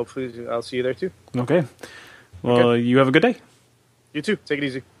good. Hopefully I'll see you there, too. Okay. Well, You have a good day. You too. Take it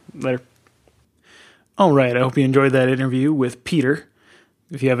easy. Later. All right. I hope you enjoyed that interview with Peter.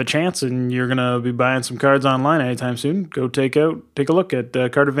 If you have a chance and you're going to be buying some cards online anytime soon, go take a look at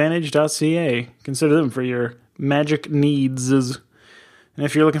CardAdvantage.ca. Consider them for your Magic needs. And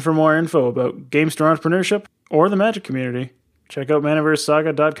if you're looking for more info about game store entrepreneurship or the Magic community, check out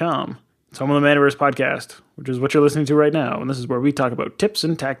ManaverseSaga.com. It's home of the Manaverse podcast, which is what you're listening to right now, and this is where we talk about tips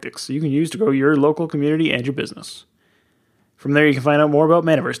and tactics you can use to grow your local community and your business. From there, you can find out more about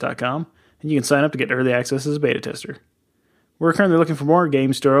Manaverse.com, and you can sign up to get early access as a beta tester. We're currently looking for more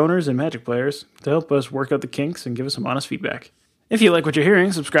game store owners and Magic players to help us work out the kinks and give us some honest feedback. If you like what you're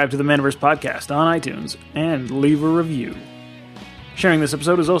hearing, subscribe to the Manaverse podcast on iTunes and leave a review. Sharing this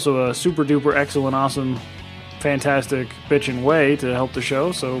episode is also a super duper excellent, awesome, fantastic bitchin' way to help the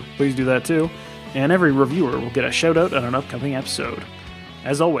show, so please do that too. And every reviewer will get a shout out on an upcoming episode.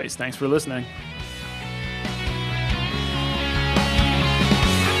 As always, thanks for listening.